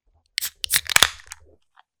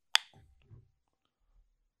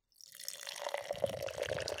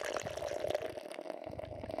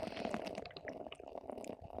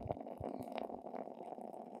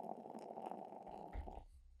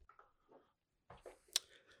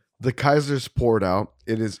 The Kaiser's poured out.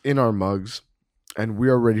 It is in our mugs, and we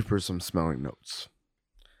are ready for some smelling notes.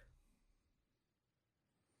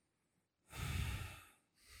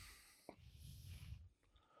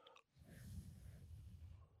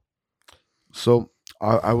 So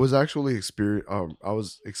I was actually I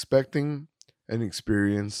was expecting an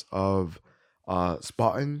experience of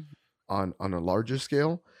spotting on a larger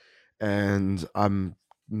scale, and I'm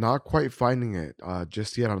not quite finding it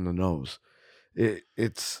just yet on the nose.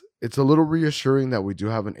 It's a little reassuring that we do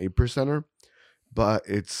have an 8%er, but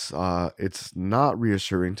it's not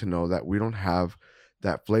reassuring to know that we don't have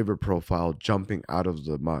that flavor profile jumping out of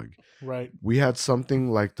the mug. Right. We had something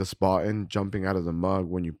like the Spaten jumping out of the mug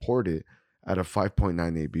when you poured it at a 5.9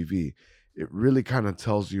 ABV. It really kind of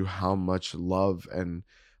tells you how much love and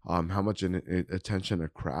how much attention a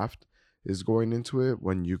craft is going into it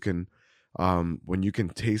when you can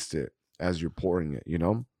taste it as you're pouring it. You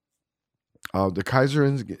know, the Kaiser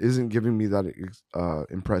isn't giving me that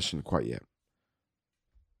impression quite yet.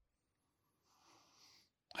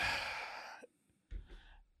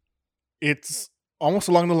 It's almost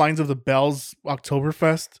along the lines of the Bell's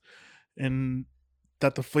Oktoberfest, in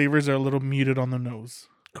that the flavors are a little muted on the nose.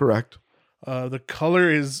 Correct. The color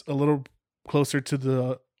is a little closer to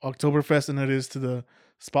the Oktoberfest than it is to the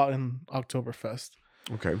Spaten Oktoberfest.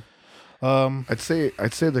 Okay. Um, I'd say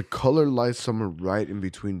the color lies somewhere right in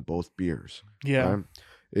between both beers. yeah, Right?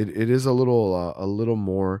 It is a little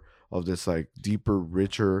more of this like deeper,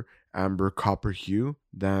 richer amber copper hue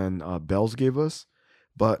than Bell's gave us,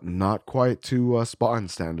 but not quite to Spaten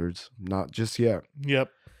standards. Not just yet. yep.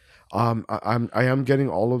 I am getting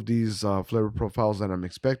all of these flavor profiles that I'm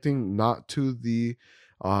expecting, not to the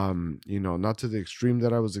not to the extreme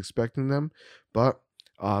that I was expecting them, but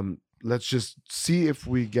let's just see if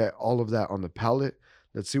we get all of that on the palate.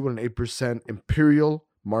 Let's see what an 8% Imperial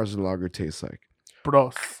Marzen Lager tastes like.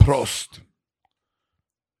 Prost. Prost.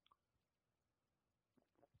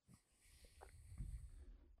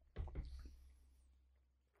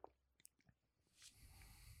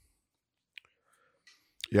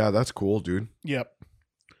 Yeah, that's cool, dude. Yep.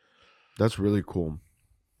 That's really cool.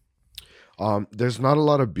 There's not a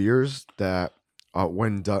lot of beers that,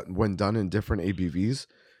 when done in different ABVs,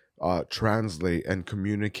 translate and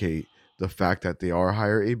communicate the fact that they are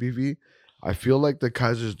higher ABV. I feel like the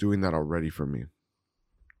Kaiser's doing that already for me.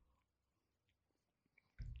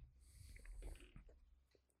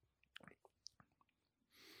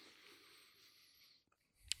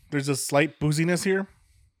 There's a slight booziness here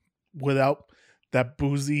without that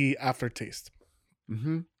boozy aftertaste.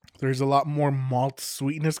 Mm-hmm. There's a lot more malt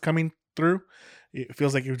sweetness coming through. It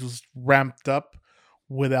feels like it was ramped up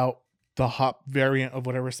without the hop variant of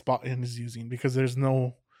whatever Spaten is using, because there's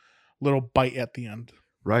no little bite at the end.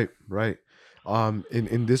 Right, right.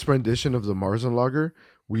 In this rendition of the Marzen Lager,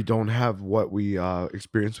 we don't have what we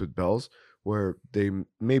experienced with Bell's, where they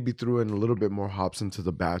maybe threw in a little bit more hops into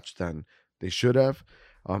the batch than they should have.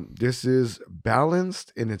 This is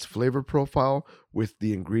balanced in its flavor profile with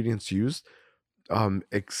the ingredients used,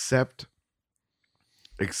 except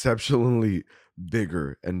exceptionally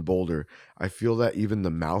bigger and bolder. I feel that even the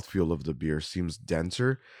mouthfeel of the beer seems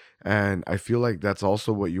denser, and I feel like that's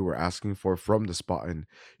also what you were asking for from the Spaten.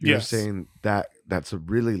 You're Yes. saying that that's a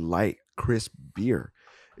really light, crisp beer.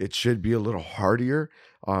 It should be a little heartier.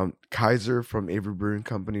 Kaiser from Avery Brewing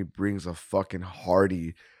Company brings a fucking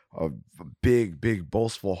hearty, a big,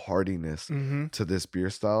 boastful hardiness Mm-hmm. to this beer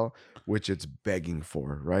style, which it's begging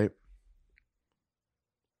for, right?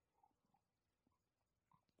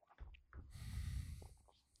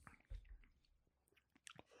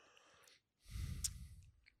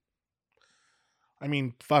 I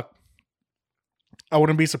mean, fuck. I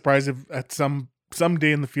wouldn't be surprised if at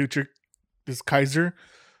someday in the future, this Kaiser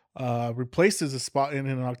replaces a spot in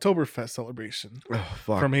an Oktoberfest celebration Oh,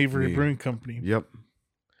 fuck from Avery me. Brewing Company. Yep.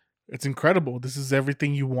 It's incredible. This is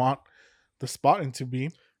everything you want the Spaten to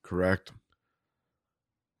be. Correct.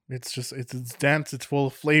 It's just it's dense. It's full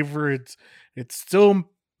of flavor. It's still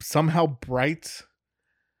somehow bright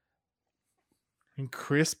and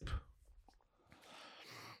crisp.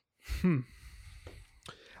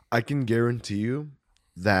 I can guarantee you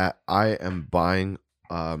that I am buying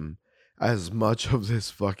as much of this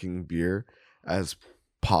fucking beer as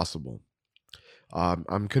possible.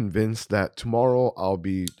 I'm convinced that tomorrow I'll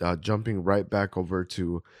be jumping right back over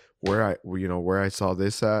to where I saw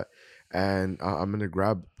this at, and I'm gonna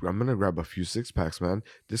grab a few 6 packs, man.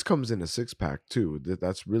 This comes in a 6 pack too.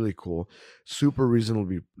 That's really cool. Super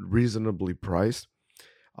reasonably priced.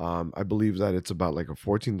 I believe that it's about like a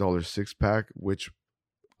 $14 6 pack, which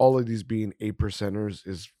all of these being 8 percenters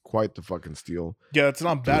is quite the fucking steal. Yeah, it's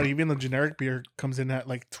not bad. Even the generic beer comes in at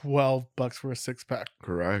like $12 for a 6 pack.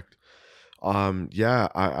 Correct. Yeah,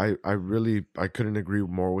 I really I couldn't agree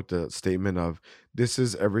more with the statement of this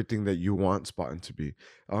is everything that you want Spotting to be.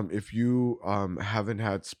 If you haven't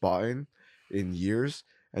had Spotting in years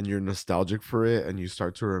and you're nostalgic for it and you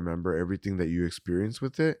start to remember everything that you experienced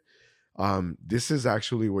with it, this is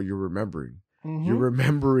actually what you're remembering. You're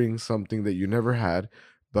remembering something that you never had,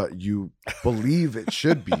 but you believe it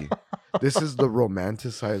should be. This is the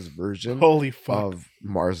romanticized version Holy fuck. of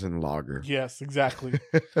Marzen Lager. Yes, exactly.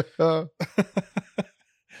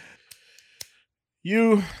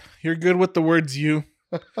 You're good with the words you.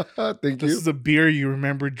 Thank This you. is a beer you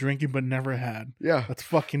remember drinking but never had. Yeah. That's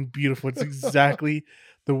fucking beautiful. It's exactly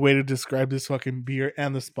the way to describe this fucking beer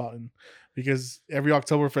and the Spaten. Because every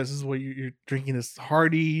Oktoberfest is what you're drinking this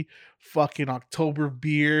hearty fucking October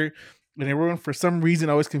beer. And everyone, for some reason,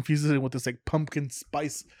 always confuses it with this like pumpkin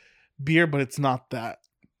spice beer, but it's not that.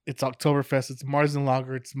 It's Oktoberfest. It's Marzen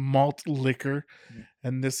Lager. It's malt liquor.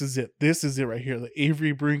 And this is it. This is it right here. The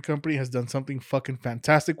Avery Brewing Company has done something fucking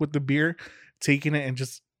fantastic with the beer, taking it and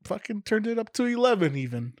just fucking turned it up to 11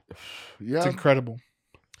 even. Yeah. It's incredible.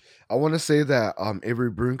 I want to say that Avery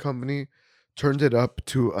Brewing Company turned it up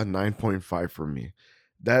to a 9.5 for me.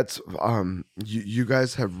 That's you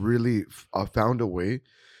guys have really found a way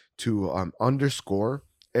to underscore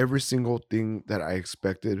every single thing that I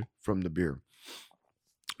expected from the beer.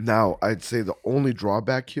 Now, I'd say the only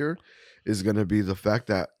drawback here is going to be the fact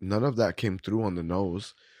that none of that came through on the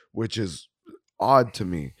nose, which is odd to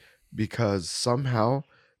me because somehow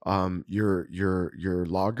your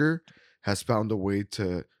lager has found a way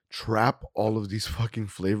to trap all of these fucking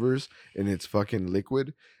flavors in its fucking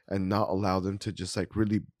liquid and not allow them to just like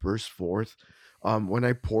really burst forth. When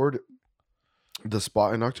I poured the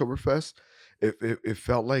spot in Oktoberfest, it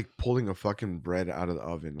felt like pulling a fucking bread out of the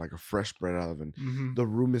oven, like a fresh bread out of the oven. Mhm. The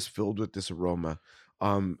room is filled with this aroma.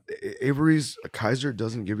 Avery's Kaiser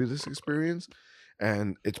doesn't give you this experience,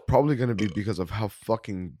 and it's probably going to be because of how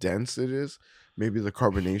fucking dense it is. Maybe the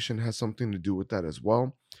carbonation has something to do with that as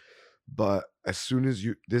well. But as soon as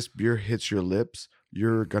this beer hits your lips,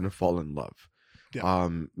 you're gonna fall in love. Yeah.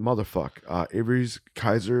 Avery's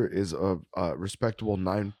Kaiser is a respectable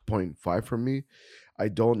 9.5 for me. I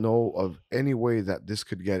don't know of any way that this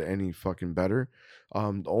could get any fucking better.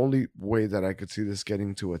 The only way that I could see this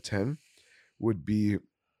getting to a 10 would be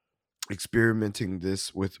experimenting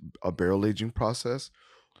this with a barrel aging process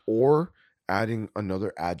or adding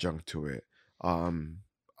another adjunct to it. I'm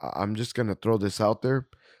just gonna throw this out there.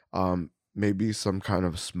 Maybe some kind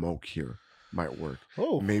of smoke here might work.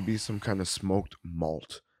 Oh, Maybe some kind of smoked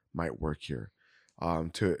malt might work here,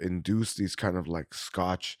 to induce these kind of like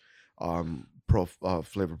Scotch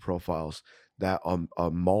flavor profiles that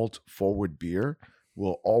a malt forward beer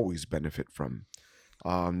will always benefit from.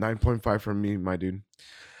 9.5 from me, my dude.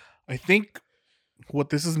 I think what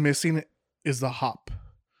this is missing is the hop.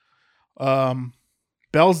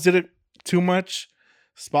 Bell's did it too much.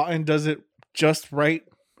 Spaten does it just right,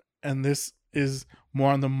 and this is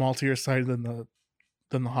more on the maltier side than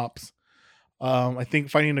the hops. I think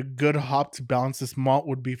finding a good hop to balance this malt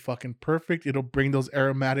would be fucking perfect. It'll bring those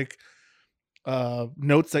aromatic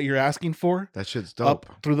notes that you're asking for That shit's dope.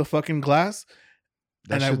 up through the fucking glass.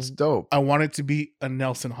 That shit's dope. I want it to be a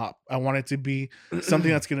Nelson hop. I want it to be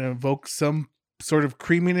something that's going to evoke some sort of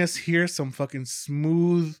creaminess here, some fucking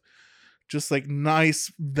smooth, just like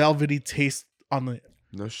nice velvety taste on the.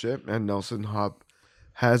 No shit, man. Nelson hop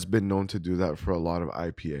has been known to do that for a lot of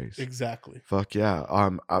IPAs. Exactly. Fuck yeah.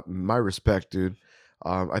 My respect, dude.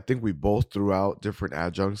 I think we both threw out different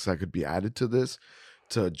adjuncts that could be added to this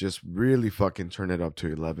to just really fucking turn it up to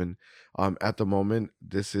 11. At the moment,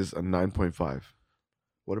 this is a 9.5.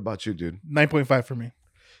 What about you, dude? 9.5 for me.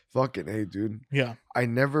 Fucking hey, dude. Yeah. I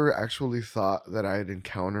never actually thought that I'd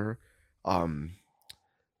encounter um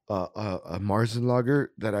a Marzen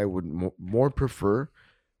lager that I would more prefer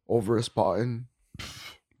over a Spaten.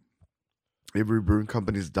 Every brewing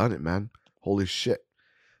company's done it, man. Holy shit.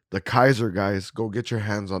 The Kaiser guys, go get your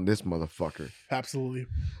hands on this motherfucker. Absolutely.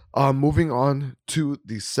 Moving on to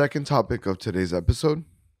the second topic of today's episode.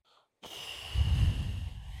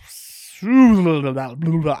 For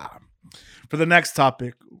the next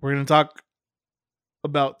topic, we're going to talk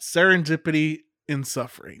about serendipity in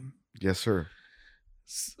suffering. Yes, sir.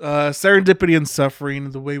 Serendipity and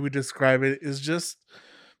suffering, the way we describe it, is just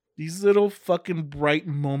these little fucking bright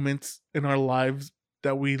moments in our lives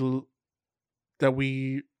that we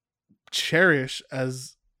cherish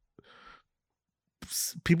as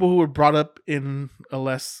people who were brought up in a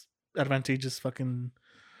less advantageous fucking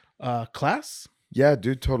class. Yeah,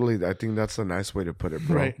 dude, totally. I think that's a nice way to put it,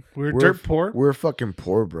 bro. Right. We're dirt poor. We're fucking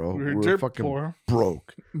poor, bro. We're We're dirt fucking poor.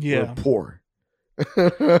 broke. Yeah. We're poor.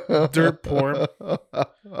 Dirt poor.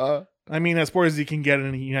 I mean, as poor as you can get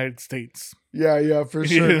in the United States. Yeah, for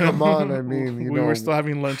sure. Come on. I mean, we were still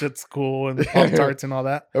having lunch at school and Pop-Tarts and all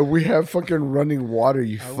that. And we have fucking running water,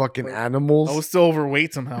 you fucking animals. I was still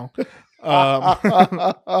overweight somehow. But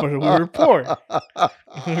we were poor.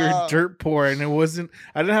 We were dirt poor, and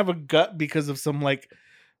I didn't have a gut because of some like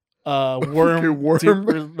worm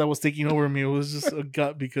that was taking over me. It was just a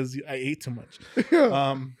gut because I ate too much.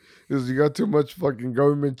 Yeah. Because you got too much fucking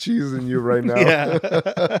government cheese in you right now. Yeah.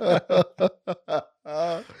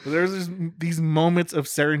 There's just these moments of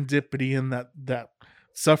serendipity in that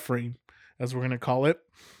suffering, as we're gonna call it.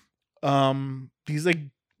 These like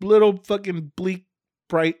little fucking bleak,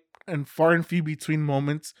 bright, and far and few between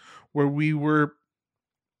moments where we were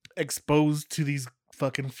exposed to these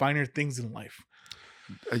fucking finer things in life.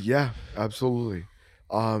 Yeah, absolutely.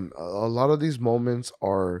 A lot of these moments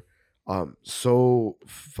are so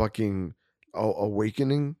fucking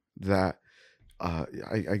awakening that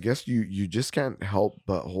I guess you just can't help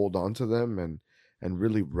but hold on to them and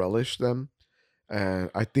really relish them.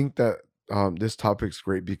 And I think that this topic's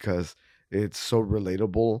great because it's so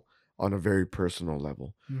relatable on a very personal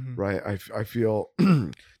level, right? I feel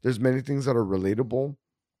there's many things that are relatable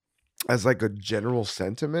as like a general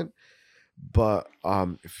sentiment, but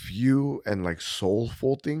few and like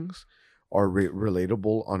soulful things are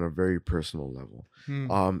relatable on a very personal level.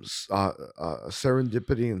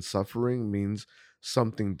 Serendipity and suffering means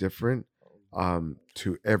something different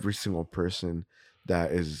to every single person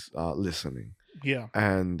that is listening. Yeah.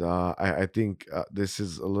 And I think this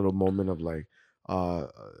is a little moment of like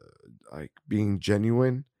being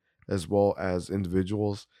genuine as well as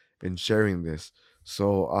individuals in sharing this.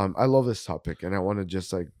 So I love this topic and I want to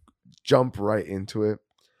just like jump right into it.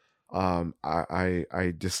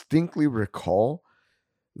 I distinctly recall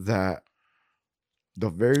that the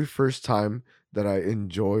very first time that I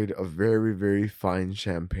enjoyed a very, very fine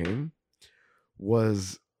champagne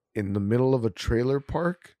was in the middle of a trailer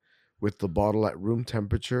park with the bottle at room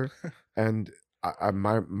temperature. And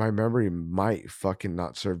my memory might fucking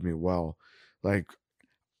not serve me well. Like,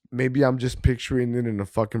 maybe I'm just picturing it in a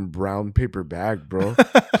fucking brown paper bag, bro.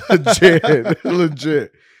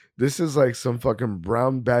 Legit. This is like some fucking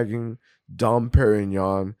brown bagging Dom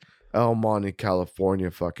Perignon, El Monte,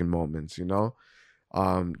 California fucking moments, you know?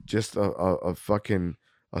 Just a fucking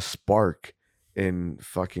a spark in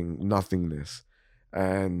fucking nothingness.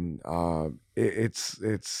 And it's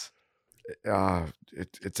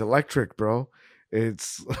electric, bro.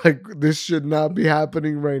 It's like this should not be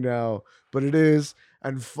happening right now, but it is.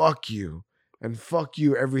 And fuck you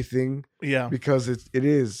everything. Yeah, because it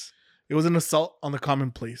is. It was an assault on the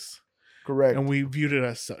commonplace. Correct. And we viewed it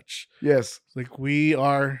as such. Yes. Like we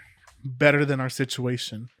are better than our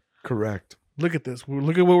situation. Correct. Look at this.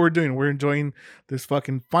 Look at what we're doing. We're enjoying this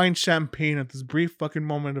fucking fine champagne at this brief fucking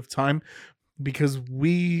moment of time because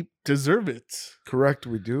we deserve it. Correct,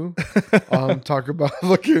 we do. Talk about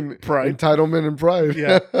fucking pride, entitlement, and pride.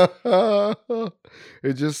 Yeah.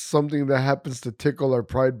 It's just something that happens to tickle our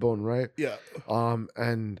pride bone, right? Yeah.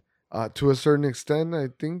 And to a certain extent, I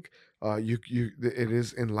think it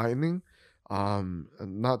is enlightening.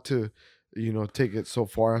 Not to take it so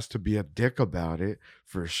far as to be a dick about it,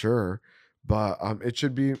 for sure, but it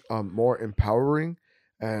should be more empowering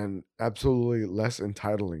and absolutely less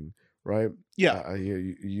entitling. Right? Yeah.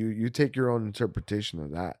 You take your own interpretation of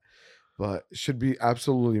that, but it should be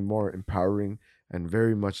absolutely more empowering and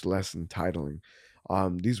very much less entitling.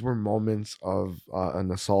 These were moments of an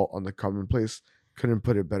assault on the commonplace. Couldn't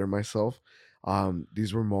put it better myself.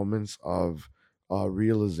 These were moments of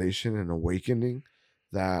realization and awakening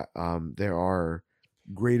that there are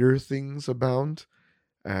greater things abound,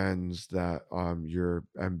 and that your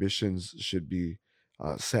ambitions should be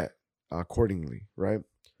set accordingly, right?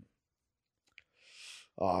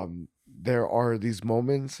 There are these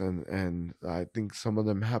moments, and I think some of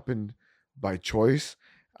them happened by choice,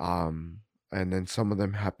 um, and then some of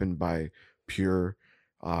them happened by pure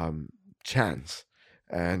um, chance.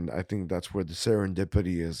 And I think that's where the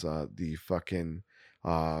serendipity is the fucking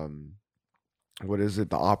um, what is it?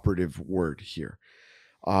 The operative word here.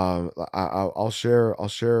 I'll share. I'll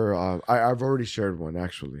share. I've already shared one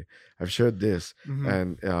actually. I've shared this,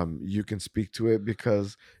 Mm-hmm. and you can speak to it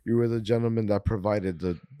because you were the gentleman that provided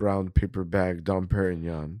the brown paper bag Dom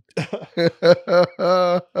Perignon. It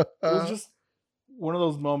was just one of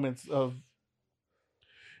those moments of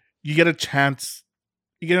you get a chance,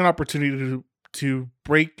 you get an opportunity to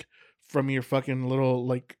break from your fucking little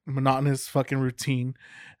like monotonous fucking routine,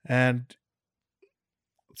 and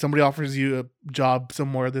somebody offers you a job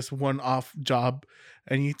somewhere, this one off job,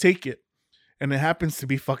 and you take it, and it happens to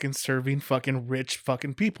be fucking serving fucking rich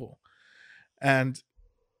fucking people, and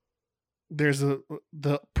there's a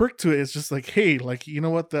the perk to it is just like, hey, like, you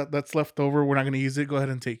know what, that's left over, we're not going to use it, go ahead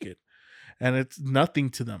and take it, and it's nothing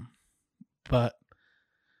to them, but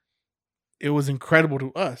it was incredible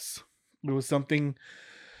to us. It was something,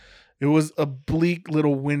 it was a bleak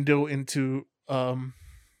little window into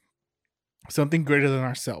something greater than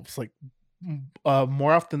ourselves. Like,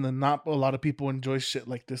 more often than not, a lot of people enjoy shit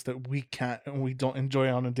like this that we can't and we don't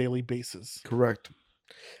enjoy on a daily basis. Correct.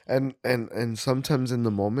 And sometimes in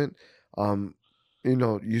the moment, um,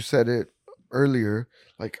 you said it earlier.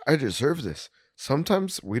 Like, I deserve this.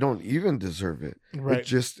 Sometimes we don't even deserve it.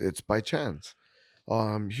 Right. It's by chance.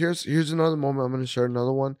 Here's another moment. I'm gonna share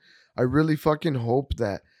another one. I really fucking hope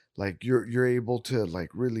that like you're able to like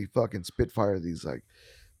really fucking spitfire these like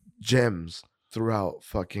gems throughout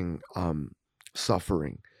fucking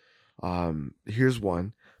suffering. Here's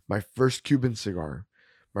one. My first Cuban cigar.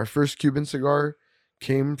 My first Cuban cigar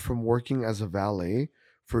came from working as a valet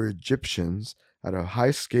for Egyptians at a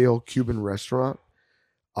high scale Cuban restaurant.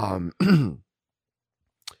 Um,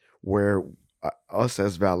 where us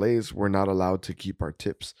as valets were not allowed to keep our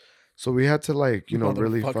tips. So we had to like,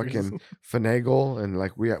 really fucking Motherfuckers. finagle, and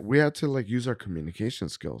like we had to like use our communication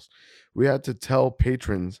skills. We had to tell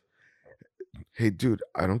patrons, "Hey dude,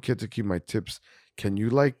 I don't get to keep my tips. Can you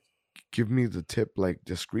like give me the tip like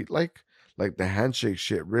discreet like? Like the handshake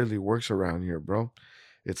shit really works around here, bro.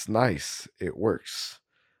 It's nice. It works.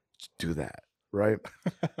 Do that." Right?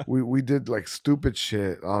 We did like stupid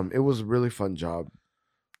shit. It was a really fun job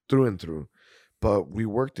through and through, but we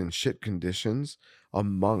worked in shit conditions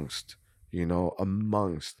amongst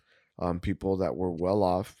amongst people that were well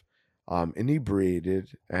off,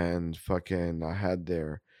 inebriated, and fucking had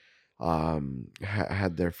their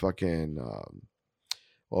fucking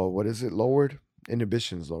well, what is it, lowered,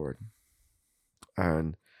 inhibitions lowered.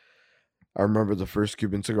 And I remember the first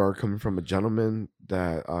Cuban cigar coming from a gentleman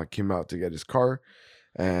that came out to get his car,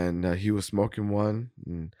 and he was smoking one,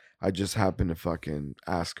 and I just happened to fucking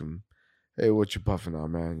ask him, "Hey, what you puffing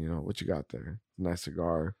on, man? What you got there? Nice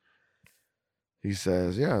cigar." He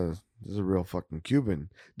says, "Yeah, this is a real fucking Cuban."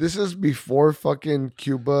 This is before fucking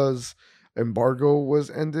Cuba's embargo was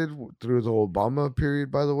ended through the Obama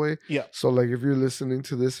period, by the way. Yeah. So, like, if you're listening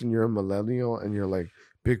to this and you're a millennial and you're like,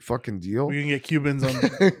 big fucking deal. We can get Cubans on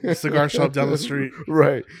the cigar shop down the street.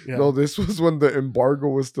 Right. Yeah. No, this was when the embargo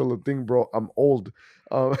was still a thing, bro. I'm old.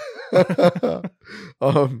 Um,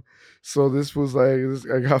 so this was like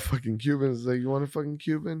I got fucking Cubans. Like, you want a fucking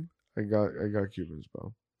Cuban? I got Cubans,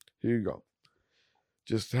 bro. Here you go.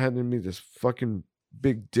 Just handing me this fucking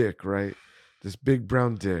big dick, right? This big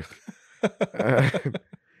brown dick.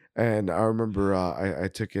 And I remember I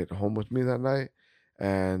took it home with me that night,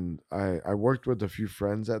 and I worked with a few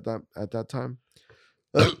friends at that time.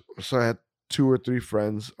 So I had 2 or 3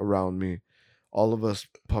 friends around me, all of us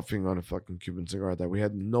puffing on a fucking Cuban cigar that we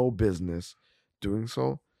had no business doing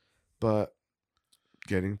so, but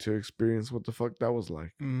getting to experience what the fuck that was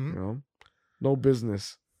like. Mm-hmm. No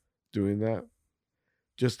business doing that.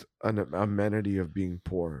 Just an amenity of being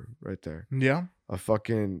poor right there. Yeah. A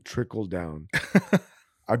fucking trickle down.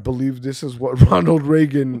 I believe this is what Ronald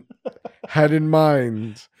Reagan had in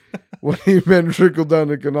mind when he meant trickle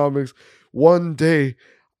down economics. One day,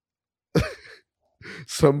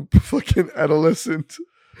 some fucking adolescent,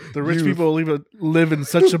 the rich youth, people live in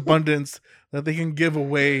such abundance that they can give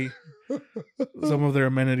away some of their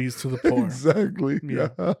amenities to the poor. Exactly.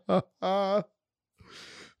 Yeah.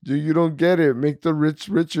 Dude, you don't get it. Make the rich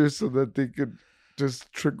richer so that they could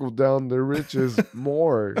just trickle down their riches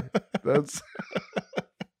more. That's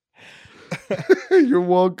you're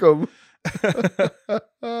welcome.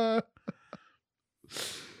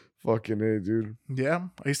 Fucking A, dude. Yeah,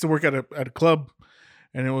 I used to work at a club,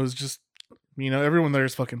 and it was just, everyone there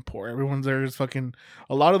is fucking poor. Everyone there is fucking.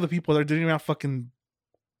 A lot of the people there didn't even have fucking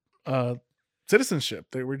citizenship.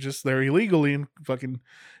 They were just there illegally, and fucking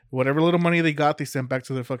whatever little money they got, they sent back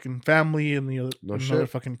to their fucking family in the other, another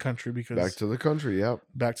fucking country, because Back to the country, yep.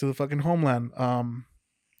 Back to the fucking homeland. And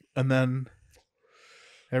then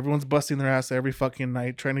everyone's busting their ass every fucking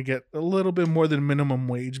night trying to get a little bit more than minimum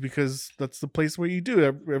wage, because that's the place where you do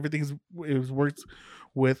everything's. It works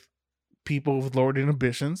with people with lowered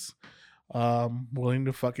ambitions, willing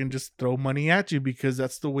to fucking just throw money at you, because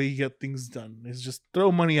that's the way you get things done. Is just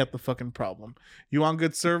throw money at the fucking problem. You want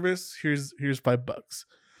good service? Here's $5.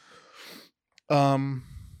 One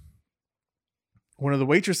of the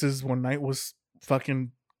waitresses one night was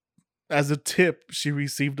fucking, as a tip, she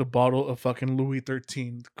received a bottle of fucking Louis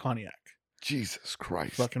XIII cognac. Jesus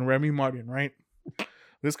Christ. Fucking Remy Martin, right?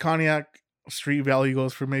 This cognac street value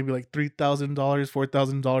goes for maybe like $3,000,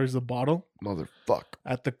 $4,000 a bottle. Motherfuck.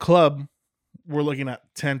 At the club, we're looking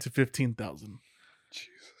at $10,000 to $15,000.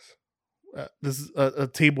 Jesus. This is a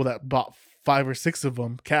table that bought 5 or 6 of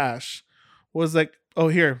them cash. Was like, oh,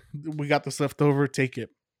 here, we got this left over, take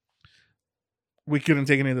it. We couldn't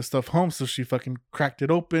take any of the stuff home, so she fucking cracked it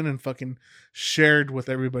open and fucking shared with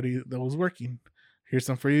everybody that was working. Here's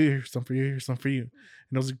some for you, here's some for you, here's some for you.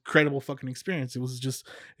 And it was an incredible fucking experience. It was just,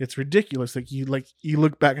 it's ridiculous. You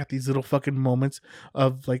look back at these little fucking moments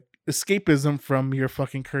of like escapism from your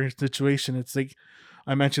fucking current situation. It's like,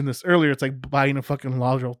 I mentioned this earlier, it's like buying a fucking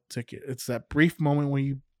lotto ticket. It's that brief moment when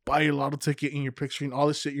you buy your lotto ticket and you're picturing all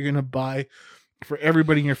the shit you're gonna buy for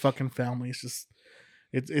everybody in your fucking family. It's just,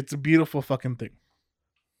 it's a beautiful fucking thing.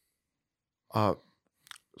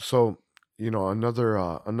 So another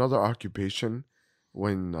occupation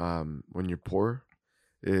when you're poor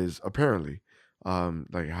is apparently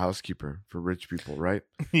like a housekeeper for rich people, right?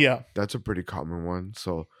 Yeah, that's a pretty common one.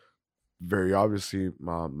 So very obviously,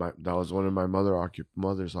 that was one of my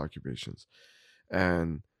mother's occupations,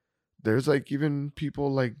 and there's like even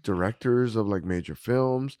people like directors of like major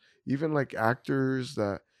films, even like actors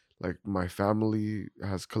that like my family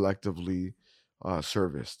has collectively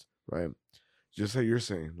serviced, right? Just like you're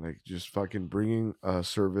saying, like just fucking bringing a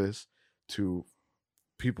service to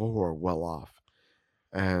people who are well off.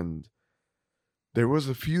 And there was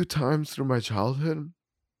a few times through my childhood.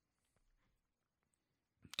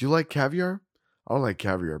 Do you like caviar? I don't like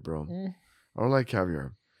caviar, bro. I don't like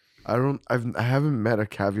caviar. I haven't met a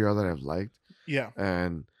caviar that I've liked. Yeah.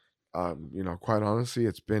 And quite honestly,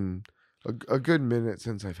 it's been a good minute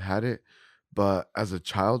since I've had it. But as a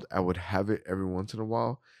child, I would have it every once in a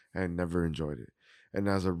while and never enjoyed it. And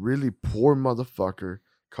as a really poor motherfucker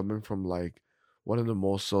coming from like one of the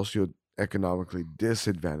most socioeconomically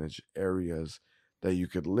disadvantaged areas that you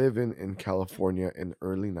could live in California in the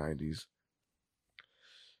early 90s,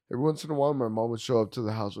 every once in a while my mom would show up to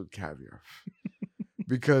the house with caviar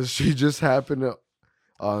because she just happened to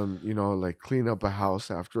like clean up a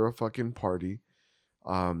house after a fucking party.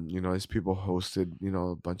 These people hosted,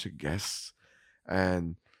 a bunch of guests,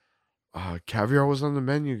 and caviar was on the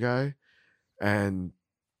menu, guy. And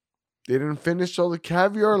they didn't finish all the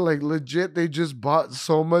caviar. Like legit, they just bought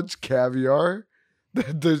so much caviar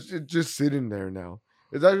that it's just sitting there now.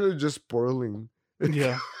 It's actually just spoiling.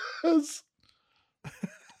 Yeah.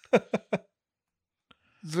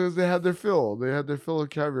 So they had their fill. They had their fill of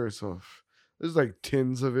caviar. So there's like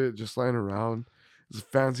tins of it just lying around. There's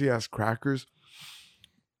fancy ass crackers.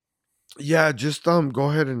 Yeah, just go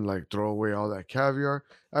ahead and like throw away all that caviar.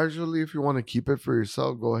 Actually, if you want to keep it for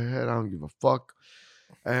yourself, go ahead. I don't give a fuck.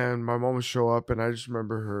 And my mom would show up, and I just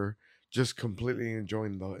remember her just completely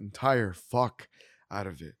enjoying the entire fuck out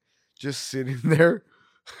of it. Just sitting there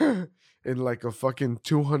in like a fucking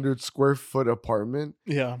 200 square foot apartment.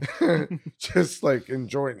 Yeah. Just like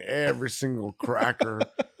enjoying every single cracker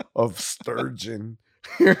of sturgeon.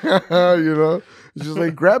 Just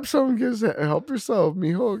like grab some, help yourself,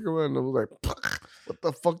 mijo. Come on. And I was like, what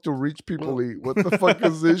the fuck do rich people eat? What the fuck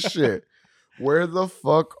is this shit? Where the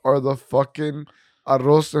fuck are the fucking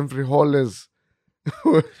arroz and frijoles?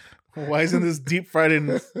 Why isn't this deep fried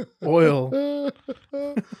in oil? Where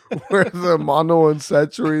the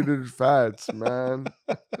monounsaturated fats, man?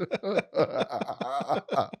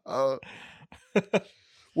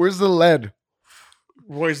 Where's the lead?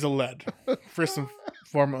 Where's the lead? First and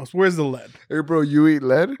foremost, where's the lead? Hey, bro, you eat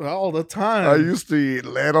lead? All the time. I used to eat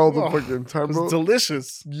lead all the fucking time, bro. It's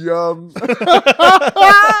delicious. Yum.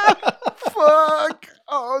 Fuck.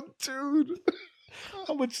 Oh, dude.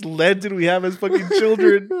 How much lead did we have as fucking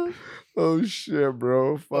children? Oh shit,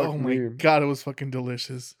 bro. Fuck Oh my me. god, it was fucking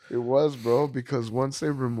delicious. It was, bro, because once they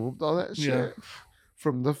removed all that Yeah. shit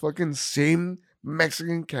from the fucking same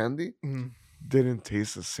Mexican candy, Mm. didn't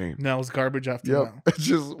taste the same. No, it was garbage after Yep. that. It's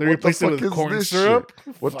just They what the replaced it fuck with is corn this syrup.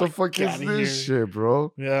 shit? What the fuck is outta this here. shit,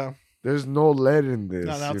 bro? Yeah. There's no lead in this.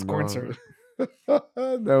 No, now it's corn syrup.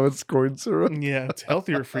 Now it's corn syrup. Yeah, it's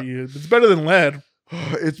healthier for you. It's better than lead.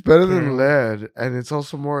 It's better than Apparently. lead, and it's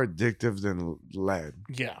also more addictive than lead.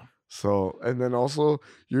 Yeah. So, and then also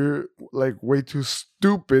you're like way too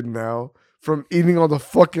stupid now from eating all the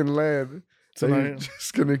fucking lead. So So now you're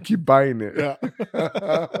just gonna keep buying it. yeah.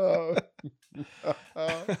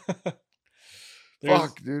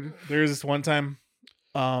 Fuck, dude. There was this one time,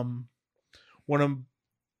 one of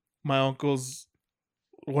my uncle's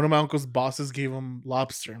bosses gave him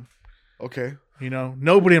lobster. Okay, You know,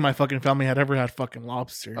 nobody in my fucking family had ever had fucking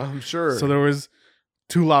lobster. I'm sure. So there was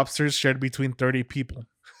 2 lobsters shared between 30 people.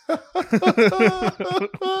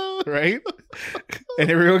 Right? And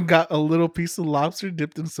everyone got a little piece of lobster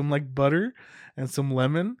dipped in some like butter and some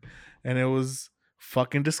lemon, and it was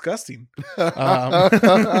fucking disgusting. To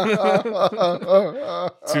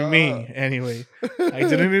me, anyway. I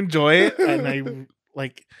didn't enjoy it, and I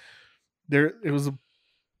like it was a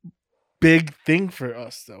big thing for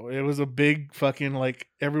us though. It was a big fucking like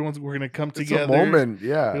we're gonna come together. It's a moment,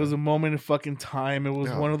 yeah. It was a moment of fucking time. It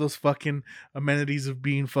was one of those fucking amenities of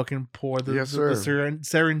being fucking poor. The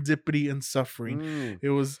serendipity and suffering. It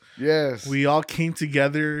was we all came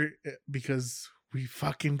together because we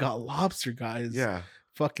fucking got lobster, guys. Yeah.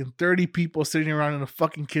 Fucking 30 people sitting around in a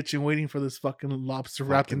fucking kitchen waiting for this fucking lobster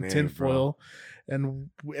wrapped in tinfoil, and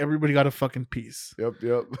everybody got a fucking piece. Yep.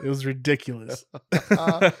 It was ridiculous.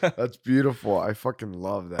 That's beautiful. I fucking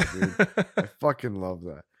love that, dude. I fucking love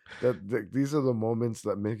that. These are the moments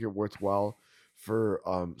that make it worthwhile for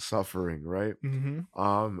suffering, right?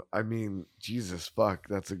 Mm-hmm. I mean, Jesus fuck,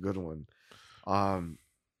 that's a good one.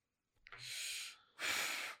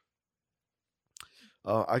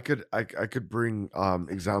 I could bring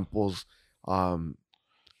examples. I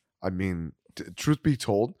mean, truth be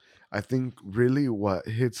told, I think really what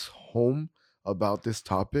hits home about this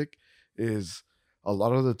topic is a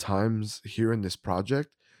lot of the times here in this project,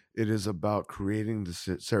 it is about creating the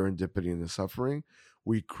serendipity and the suffering.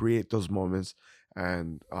 We create those moments,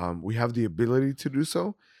 and we have the ability to do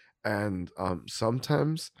so. And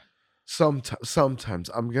sometimes I'm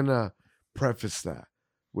gonna preface that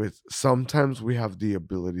with sometimes we have the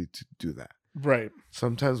ability to do that. Right.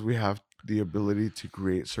 Sometimes we have the ability to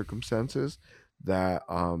create circumstances that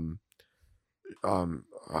are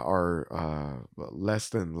less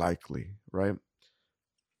than likely, right?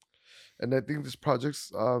 And I think this project's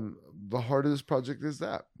the heart of this project is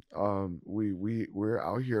that we're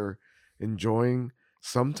out here enjoying.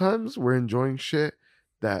 Sometimes we're enjoying shit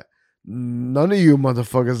that none of you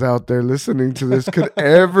motherfuckers out there listening to this could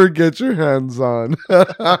ever get your hands on.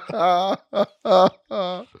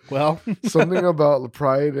 Well, something about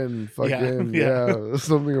pride and fucking yeah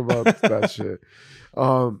something about that shit.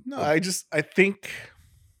 No, I think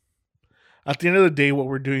at the end of the day, what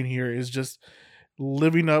we're doing here is just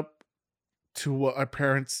living up to what our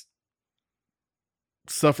parents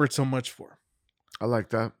suffered so much for. I like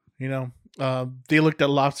that. You know, they looked at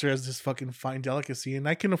lobster as this fucking fine delicacy, and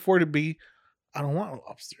I can afford to be. I don't want a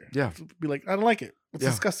lobster. Yeah, be like, I don't like it. It's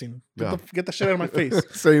disgusting. Get the shit out of my face.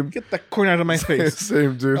 Same. Get that corn out of my face.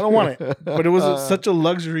 Same, dude. I don't want it. But it was such a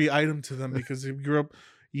luxury item to them because they grew up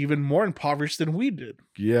even more impoverished than we did.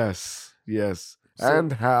 Yes. So,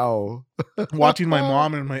 and how watching my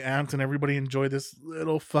mom and my aunt and everybody enjoy this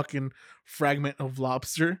little fucking fragment of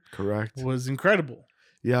lobster, correct, was incredible.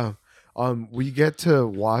 Yeah. We get to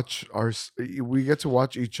watch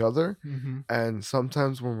each other, and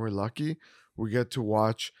sometimes when we're lucky, we get to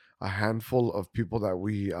watch a handful of people that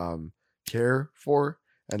we care for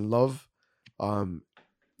and love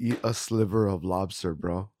eat a sliver of lobster,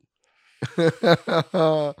 bro.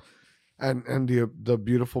 and the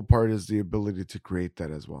beautiful part is the ability to create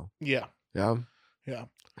that as well. Yeah.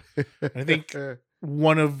 I think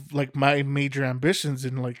one of like my major ambitions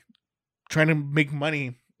in like trying to make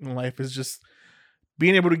money in life is just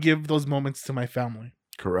being able to give those moments to my family.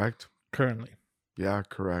 Correct. Currently. Yeah,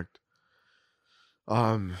 correct.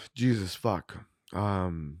 Jesus fuck.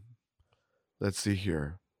 Let's see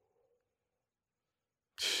here.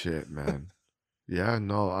 Shit, man. Yeah,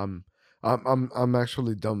 no, I'm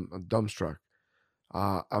actually dumbstruck.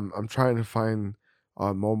 I'm trying to find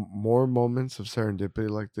more moments of serendipity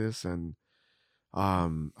like this, and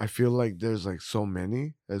I feel like there's like so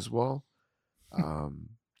many as well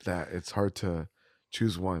that it's hard to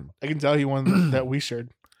Choose one. I can tell you one that we shared.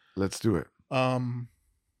 Let's do it.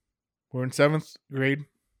 We're in 7th grade.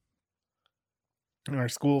 And our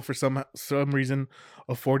school, for some reason,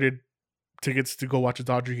 afforded tickets to go watch a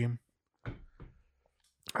Dodger game.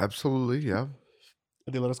 Absolutely, yeah.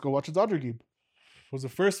 And they let us go watch a Dodger game. It was the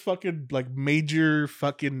first fucking like major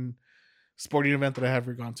fucking sporting event that I have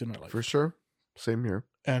ever gone to in my life. For sure. Same here.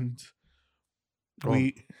 And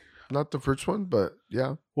Well, not the first one, but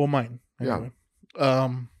yeah. Well, mine. Anyway. Yeah.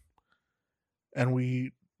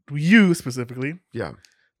 And you specifically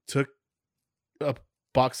took a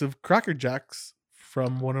box of Cracker Jacks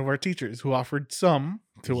from one of our teachers who offered some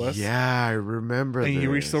to us. Yeah, I remember and this. you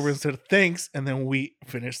reached over and said thanks, and then we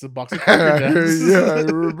finished the box of Cracker Jacks. Yeah, I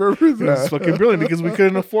remember that. It was fucking brilliant because we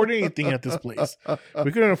couldn't afford anything at this place.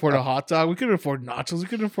 We couldn't afford a hot dog. We couldn't afford nachos. We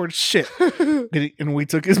couldn't afford shit. And we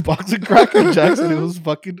took his box of Cracker Jacks, and it was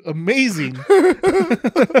fucking amazing.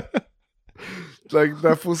 Like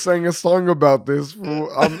that fool sang a song about this. Fool.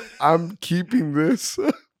 I'm keeping this.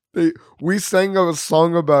 We sang a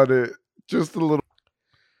song about it. Just a little.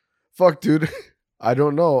 Fuck, dude. I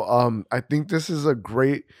don't know. I think this is a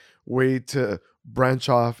great way to branch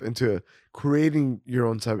off into creating your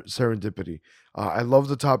own serendipity. I love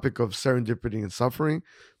the topic of serendipity and suffering,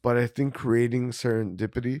 but I think creating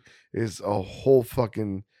serendipity is a whole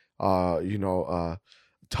fucking,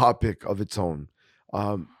 topic of its own.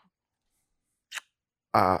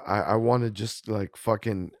 I want to just like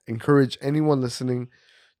fucking encourage anyone listening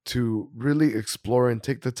to really explore and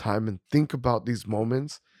take the time and think about these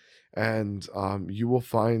moments, and you will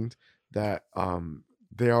find that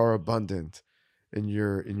they are abundant in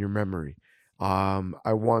your memory.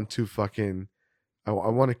 I want to fucking I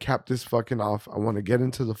want to cap this fucking off. I want to get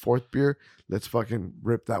into the 4th beer. Let's fucking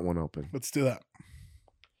rip that one open. Let's do that.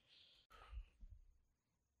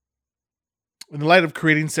 In the light of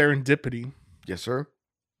creating serendipity, Yes, sir.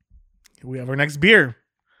 we have our next beer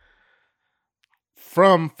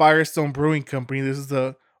from Firestone Brewing Company. This is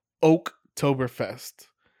the Oaktoberfest.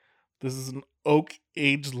 This is an oak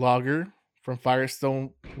aged lager from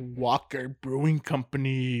Firestone Walker Brewing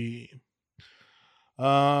Company.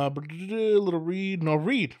 A little read. No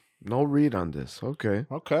read. No read on this. Okay.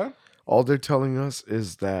 Okay. All they're telling us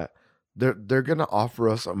is that they're gonna offer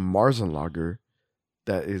us a Marzen lager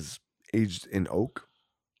that is aged in oak.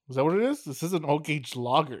 Is that what it is? This is an oak aged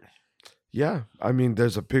lager. Yeah, I mean,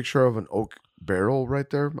 there's a picture of an oak barrel right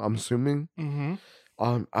there. I'm assuming.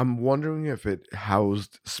 Mm-hmm. I'm wondering if it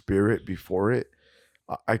housed spirit before it.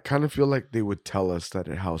 I kind of feel like they would tell us that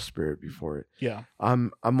it housed spirit before it. Yeah.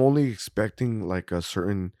 I'm only expecting like a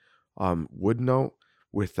certain wood note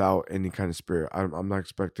without any kind of spirit. I'm not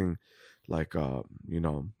expecting like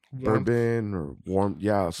bourbon or warm.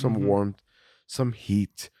 Yeah, some warmth, some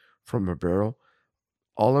heat from a barrel.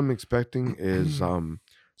 All I'm expecting is some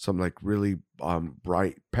like really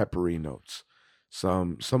bright peppery notes,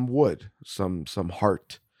 some wood, some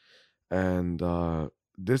heart, and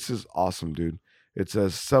this is awesome, dude. It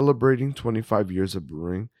says celebrating 25 years of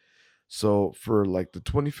brewing. So for like the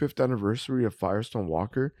 25th anniversary of Firestone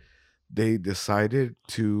Walker, they decided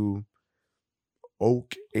to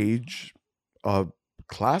oak age a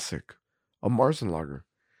classic, a Marzen lager.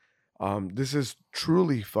 This is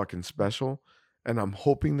truly fucking special, and I'm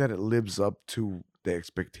hoping that it lives up to the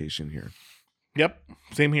expectation here. Yep,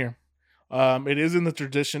 same here. It is in the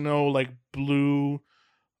traditional like blue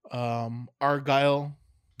argyle.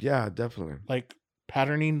 Yeah, definitely. Like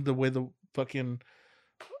patterning, the way the fucking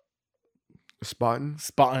Spotting.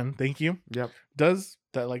 Thank you. Yep. Does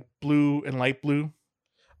that like blue and light blue?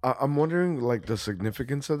 I'm wondering like the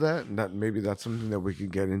significance of that, and that maybe that's something that we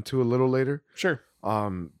could get into a little later. Sure.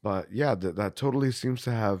 But yeah, that totally seems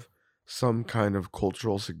to have some kind of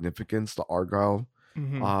cultural significance. The argyle.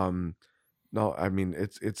 Mm-hmm. No, I mean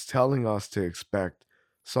it's telling us to expect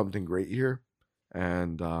something great here,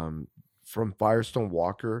 and from Firestone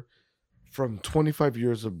Walker, from 25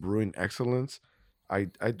 years of brewing excellence, I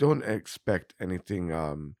don't expect anything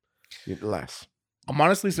less. I'm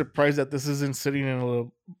honestly surprised that this isn't sitting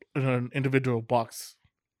in an individual box.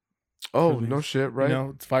 Oh, no shit, right? You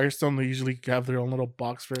know, it's Firestone. They usually have their own little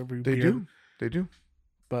box for every beer. They do.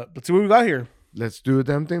 But let's see what we got here. Let's do a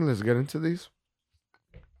damn thing. Let's get into these.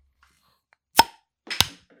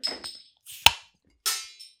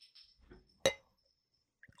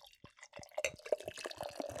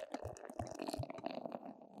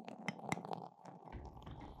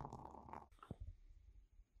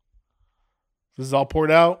 This is all poured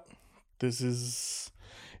out.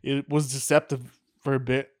 It was deceptive for a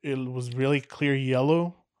bit. It was really clear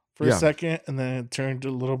yellow for a second, and then it turned a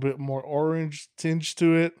little bit more orange tinge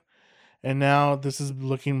to it. And now this is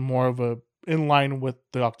looking more of a in line with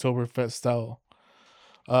the Oktoberfest style.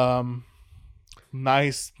 Um,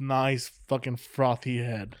 nice fucking frothy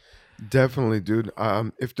head. Definitely, dude.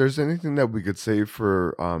 If there's anything that we could say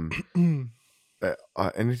for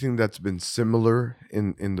anything that's been similar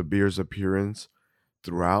in the beer's appearance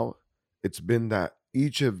throughout, it's been that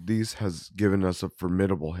each of these has given us a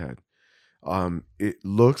formidable head. It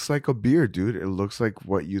looks like a beer, dude. It looks like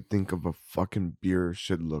what you think of a fucking beer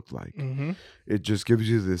should look like. Mm-hmm. It just gives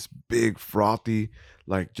you this big frothy,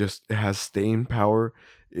 like, just it has staying power.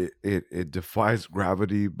 It defies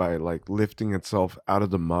gravity by like lifting itself out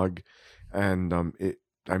of the mug, and it.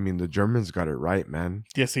 I mean, the Germans got it right, man.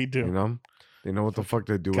 Yes, they You do. know, they know what the fuck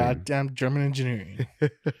they're doing. Goddamn German engineering.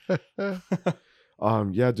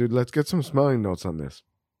 Yeah, dude. Let's get some smelling notes on this.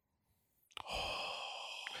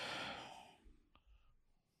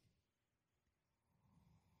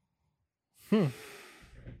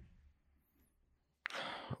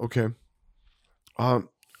 Okay.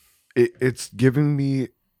 It's giving me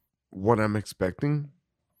what I'm expecting.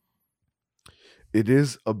 It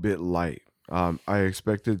is a bit light. I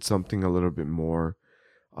expected something a little bit more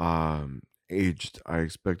aged. I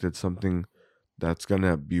expected something that's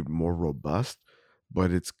gonna be more robust,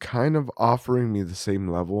 but it's kind of offering me the same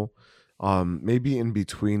level. Maybe in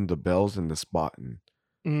between the bells and the Spaten,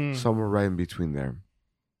 Mm. somewhere right in between there.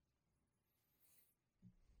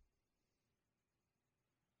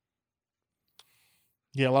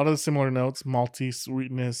 Yeah, a lot of the similar notes: malty,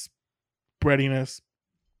 sweetness, breadiness,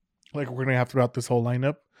 like we're gonna have throughout this whole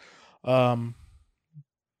lineup. Um,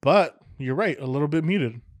 but you're right, a little bit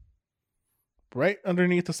muted. Right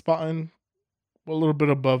underneath the Spaten, a little bit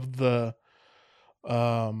above the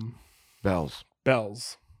um Bells.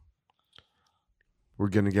 bells. We're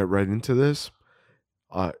gonna get right into this.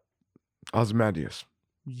 Osmadius,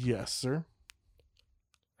 Yes, sir.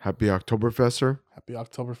 happy Oktoberfest, sir. Happy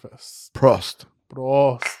Oktoberfest. Prost.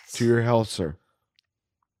 Prost. To your health, sir.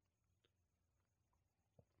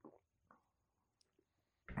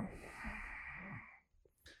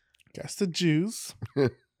 Guess the Jews.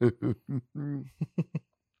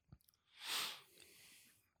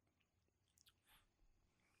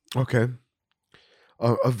 Okay.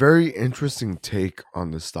 A very interesting take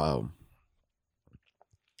on the style.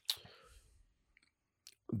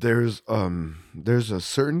 There's a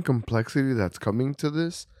certain complexity that's coming to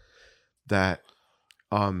this that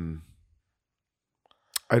I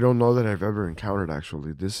don't know that I've ever encountered.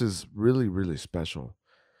 Actually, this is really, really special.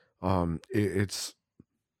 It's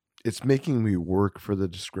making me work for the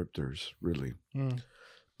descriptors, really.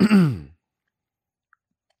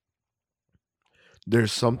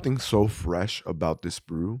 There's something so fresh about this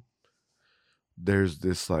brew. There's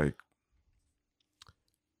this, like,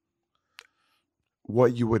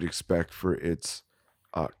 what you would expect for its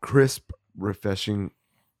crisp, refreshing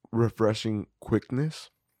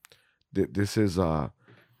quickness. This is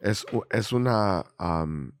es una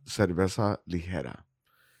cerveza ligera.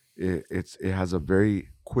 It has a very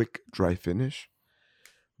quick, dry finish,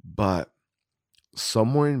 but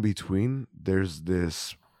somewhere in between there's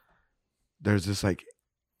this like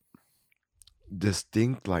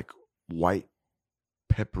distinct, like, white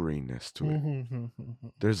pepperiness to it.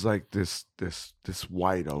 There's like this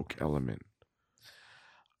white oak element.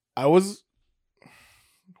 I was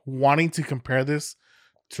wanting to compare this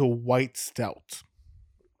to white stout.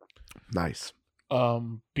 Nice.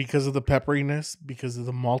 Because of the pepperiness, because of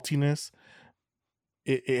the maltiness.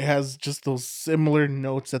 It has just those similar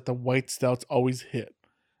notes that the white stouts always hit.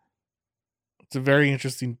 It's a very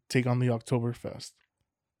interesting take on the Oktoberfest.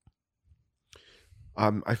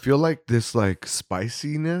 I feel like this, like,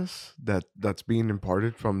 spiciness that's being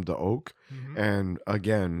imparted from the oak. And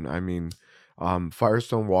again, I mean,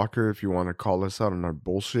 Firestone Walker, if you want to call us out on our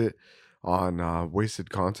bullshit on wasted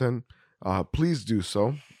content, please do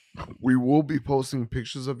so. We will be posting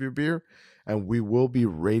pictures of your beer, and we will be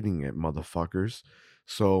rating it, motherfuckers.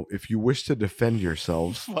 So if you wish to defend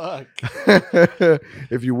yourselves, Fuck.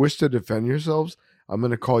 if you wish to defend yourselves, I'm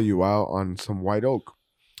gonna call you out on some white oak,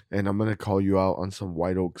 and I'm gonna call you out on some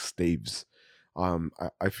white oak staves.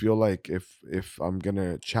 I feel like if I'm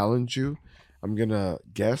gonna challenge you, I'm gonna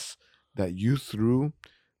guess that you threw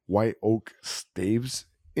white oak staves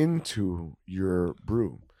into your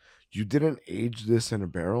brew. You didn't age this in a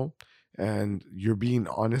barrel, and you're being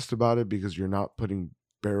honest about it because you're not putting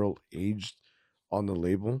barrel aged on the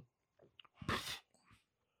label.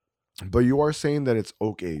 But you are saying that it's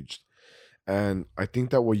oak aged. And I think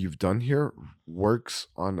that what you've done here works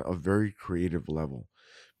on a very creative level,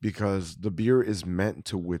 because the beer is meant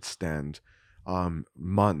to withstand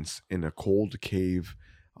months in a cold cave,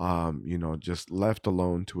 just left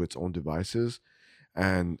alone to its own devices.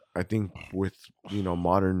 And I think with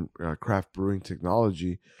modern craft brewing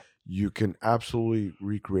technology, you can absolutely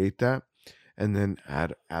recreate that, and then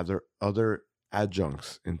add other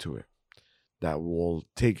adjuncts into it that will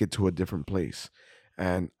take it to a different place.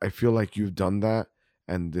 And I feel like you've done that,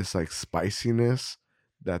 and this like spiciness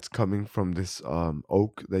that's coming from this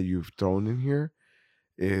oak that you've thrown in here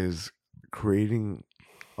is creating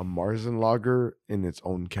a Marzen lager in its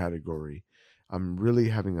own category. I'm really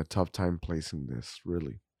having a tough time placing this,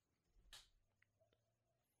 really.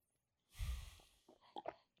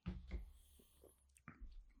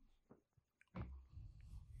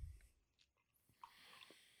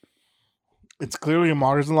 It's clearly a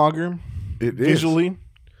Marzen lager It is. visually,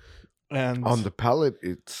 and On the palate,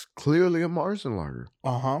 it's clearly a Marzen lager.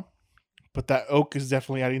 but that oak is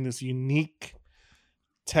definitely adding this unique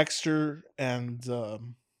texture and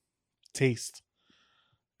taste.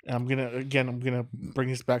 And I'm gonna bring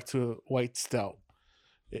this back to a white stout.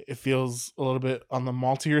 It feels a little bit on the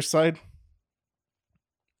maltier side.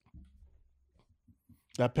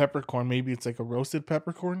 That peppercorn, maybe it's like a roasted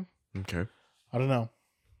peppercorn. Okay. I don't know.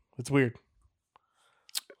 It's weird.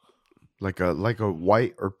 Like a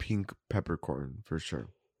white or pink peppercorn for sure.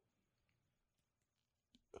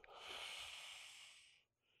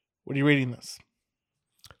 What are you rating this?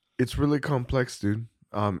 It's really complex, dude.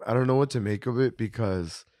 I don't know what to make of it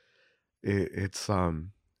because it's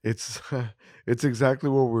it's exactly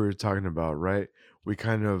what we were talking about, right? We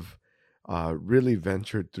kind of really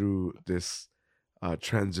ventured through this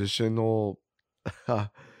transitional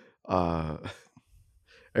uh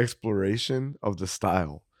exploration of the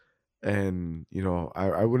style. And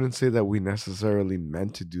I wouldn't say that we necessarily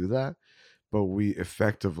meant to do that, but we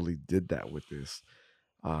effectively did that with this.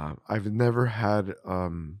 I've never had a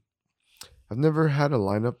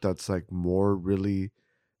lineup that's like more really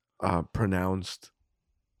pronounced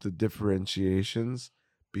the differentiations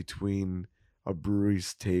between a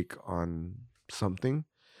brewery's take on something.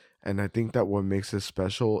 And I think that what makes it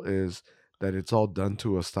special is that it's all done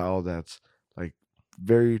to a style that's like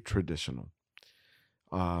very traditional.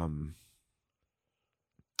 Um,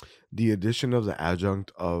 the addition of the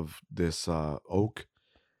adjunct of this oak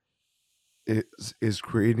is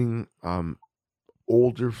creating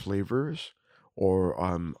older flavors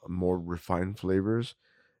or more refined flavors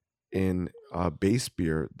in a base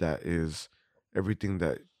beer that is everything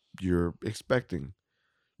that you're expecting.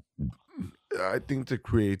 I think the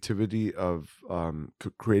creativity of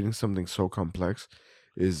creating something so complex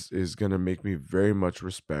is gonna make me very much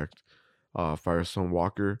respect Firestone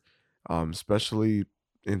Walker, especially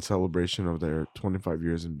in celebration of their 25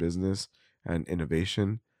 years in business and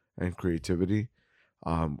innovation and creativity.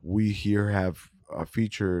 We here have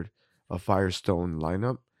featured a Firestone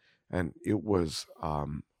lineup, and it was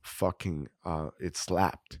fucking it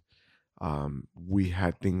slapped. We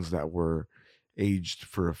had things that were aged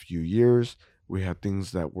for a few years. We had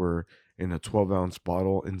things that were in a 12-ounce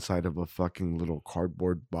bottle inside of a fucking little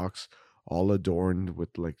cardboard box, all adorned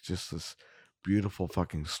with like just this beautiful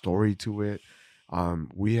fucking story to it.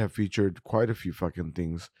 We have featured quite a few fucking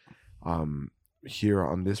things here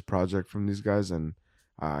on this project from these guys, and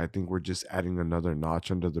I think we're just adding another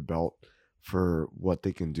notch under the belt for what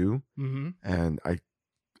they can do. Mm-hmm. And I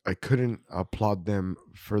couldn't applaud them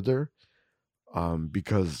further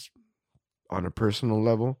because on a personal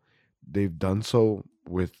level, they've done so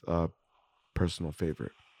with a personal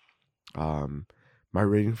favorite. Um, my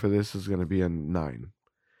rating for this is going to be a 9.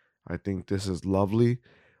 I think this is lovely.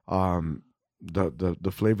 Um,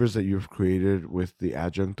 the flavors that you've created with the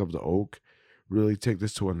adjunct of the oak really take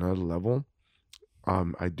this to another level.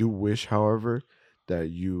 I do wish, however, that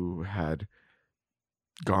you had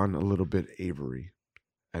gone a little bit Avery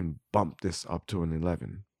and bumped this up to an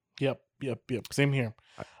 11. Yep. Same here.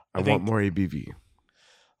 I want think- more ABV.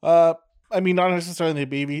 I mean, not necessarily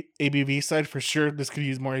the ABV side for sure. This could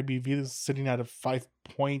use more ABV. This is sitting at a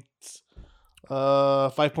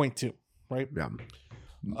 5.2, right? Yeah.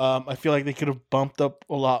 I feel like they could have bumped up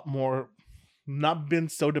a lot more, not been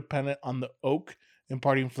so dependent on the oak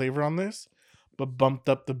imparting flavor on this, but bumped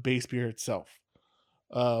up the base beer itself.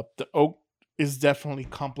 The oak is definitely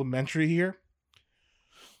complementary here,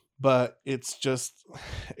 but it's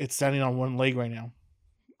standing on one leg right now.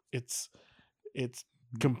 It's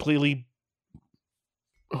completely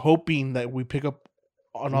hoping that we pick up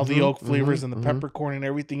on all the oak flavors and the peppercorn and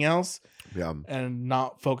everything else, and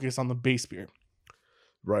not focus on the base beer.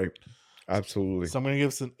 Right. Absolutely. So I'm going to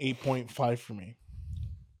give this an 8.5 for me.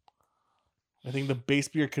 I think the base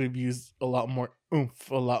beer could have used a lot more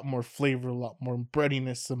oomph, a lot more flavor, a lot more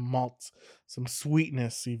breadiness, some malts, some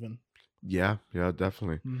sweetness even. Yeah,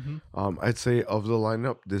 definitely. Mm-hmm. I'd say of the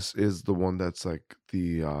lineup, this is the one that's like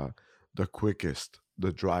the quickest,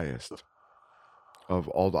 the driest of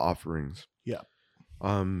all the offerings. Yeah.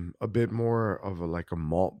 A bit more of a like a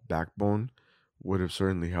malt backbone would have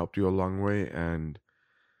certainly helped you a long way, and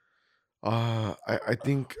I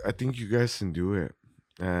think you guys can do it,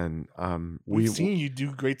 and We've seen you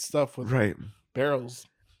do great stuff with right. barrels.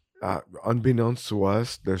 Unbeknownst to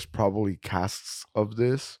us, there's probably casks of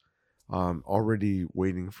this already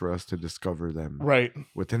waiting for us to discover them Right.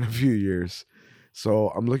 within a few years. So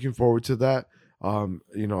I'm looking forward to that.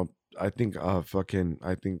 You know, I think I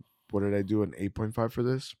think what did I do, an 8.5 for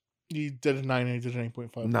this? You did a 9 and you did an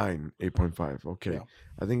 8.5. 9, 8.5. Okay. Yeah.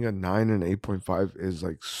 I think a 9 and 8.5 is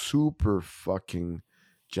like super fucking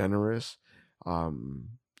generous.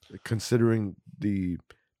 Considering the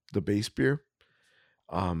base beer.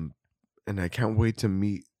 And I can't wait to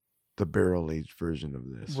meet the barrel aged version of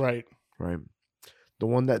this. Right. Right. The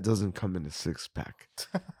one that doesn't come in a 6-pack.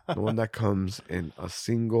 The one that comes in a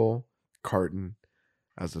single carton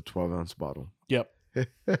as a 12-ounce bottle. Yep.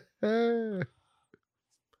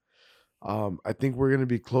 I think we're gonna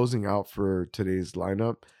be closing out for today's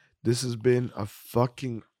lineup. This has been a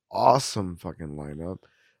fucking awesome fucking lineup.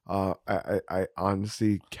 I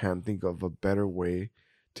honestly can't think of a better way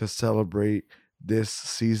to celebrate this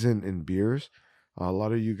season in beers. A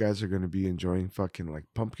lot of you guys are gonna be enjoying fucking like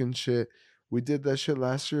pumpkin shit. We did that shit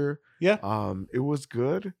last year. Yeah. It was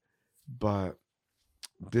good, but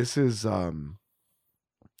this is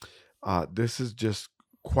just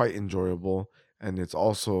quite enjoyable, and it's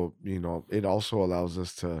also, you know, it also allows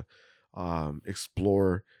us to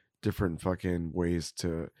explore different fucking ways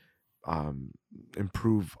to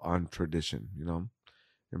improve on tradition, you know,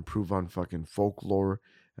 improve on fucking folklore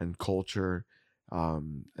and culture,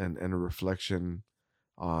 and a reflection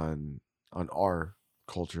on our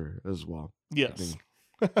culture as well. Yes.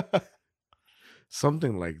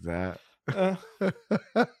 Something like that. Uh,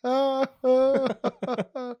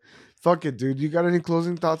 Fuck it, dude. You got any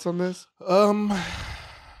closing thoughts on this? what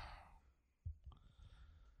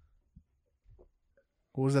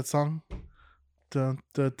was that song? Dun,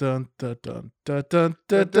 dun, dun, dun, dun, dun, dun,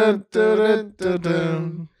 dun, dun, dun, dun,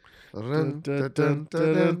 dun. Dun, dun, dun,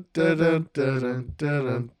 dun, dun, dun,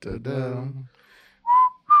 dun, dun, dun.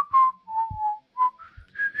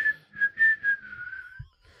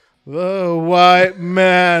 The white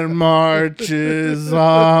man marches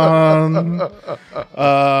on.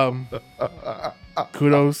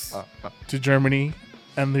 Kudos to Germany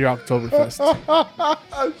and the Oktoberfest.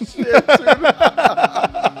 Shit,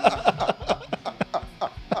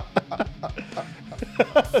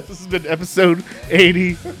 This has been episode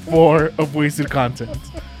 84 of Wasted Content.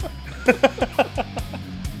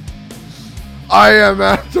 I am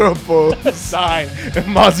Anthropos. I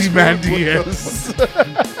am Mozzie Mandias.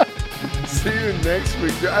 See you next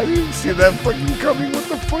week. I didn't see that fucking coming. What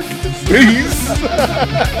the fuck is this? Peace.